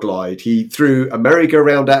on Powerglide. He threw a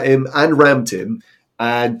merry-go-round at him and rammed him,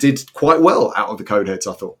 and did quite well out of the Coneheads,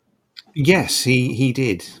 I thought. Yes, he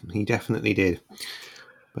did. He definitely did.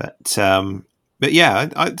 But yeah,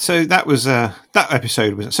 so that was that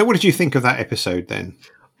episode. So what did you think of that episode then?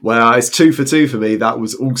 Well, it's 2 for 2 for me. I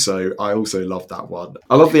also loved that one.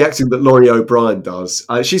 I love the acting that Laurie O'Brien does.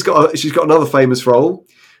 She's got another famous role,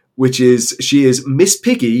 which is she is Miss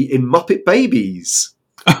Piggy in Muppet Babies.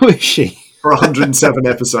 Oh, is she? For 107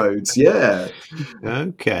 episodes, yeah.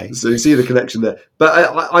 Okay. So you see the connection there.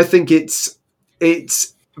 But I think it's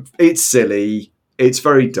silly. It's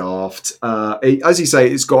very daft. As you say,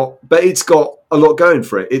 it's got a lot going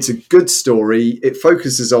for it. It's a good story. It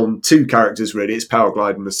focuses on 2 characters, really. It's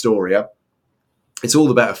Powerglide and Astoria. It's all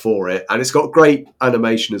the better for it. And it's got great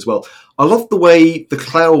animation as well. I love the way the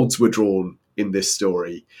clouds were drawn in this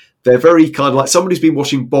story. They're very kind of like somebody's been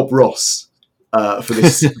watching Bob Ross for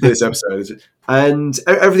this episode. And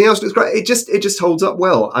everything else looks great. It just holds up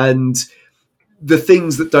well. And the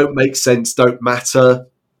things that don't make sense don't matter.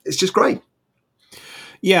 It's just great.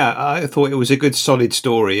 Yeah, I thought it was a good, solid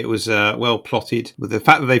story. It was well plotted. With the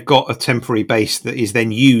fact that they've got a temporary base that is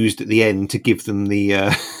then used at the end to give them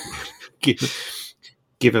the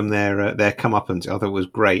give them their comeuppance, I thought it was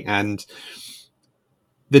great. And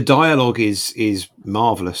the dialogue is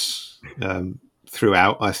marvellous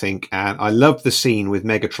throughout, I think. And I love the scene with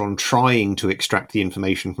Megatron trying to extract the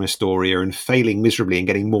information from Astoria and failing miserably and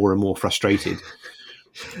getting more and more frustrated.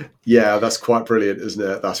 Yeah, that's quite brilliant, isn't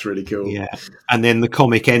it? That's really cool. Yeah. And then the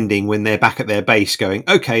comic ending when they're back at their base going,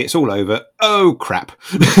 okay, it's all over. Oh, crap.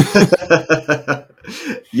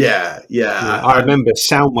 Yeah. I remember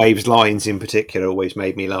Soundwave's lines in particular always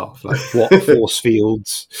made me laugh. Like, what force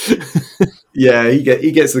fields? Yeah,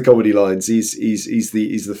 he gets the comedy lines. He's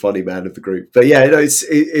the funny man of the group. But yeah,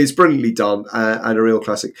 it's brilliantly done and a real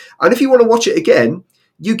classic. And if you want to watch it again,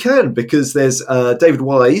 you can, because there's David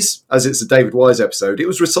Wise, as it's a David Wise episode. It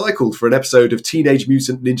was recycled for an episode of Teenage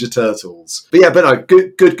Mutant Ninja Turtles. But no,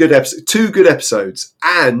 good episode. 2 good episodes,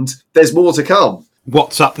 and there's more to come.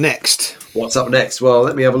 What's up next? Well,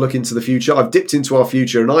 let me have a look into the future. I've dipped into our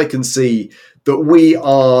future, and I can see that we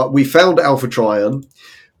found Alpha Trion.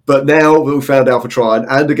 But now that we've found Alpha Trion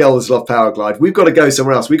and A Girl Who Loved Powerglide, we've got to go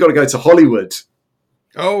somewhere else. We've got to go to Hollywood.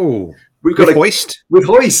 Oh, we've got Hoist? With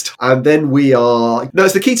Hoist. And then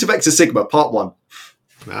it's the Key to Vector Sigma, part 1.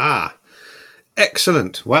 Ah,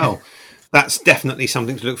 excellent. Well, that's definitely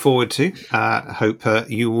something to look forward to. I hope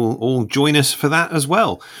you will all join us for that as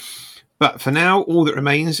well. But for now, all that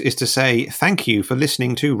remains is to say thank you for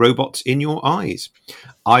listening to Robots in Your Eyes.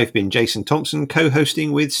 I've been Jason Thompson,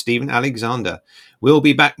 co-hosting with Stephen Alexander. We'll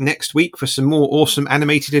be back next week for some more awesome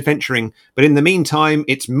animated adventuring. But in the meantime,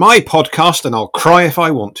 it's my podcast and I'll cry if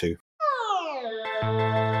I want to.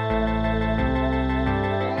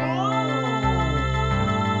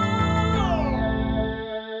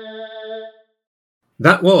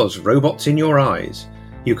 That was Robots in Your Eyes.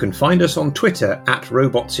 You can find us on Twitter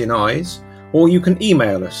 @RobotsInEyes, or you can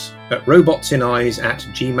email us at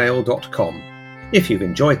robotsинeyes@gmail.com. If you've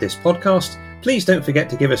enjoyed this podcast, please don't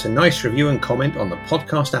forget to give us a nice review and comment on the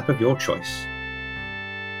podcast app of your choice.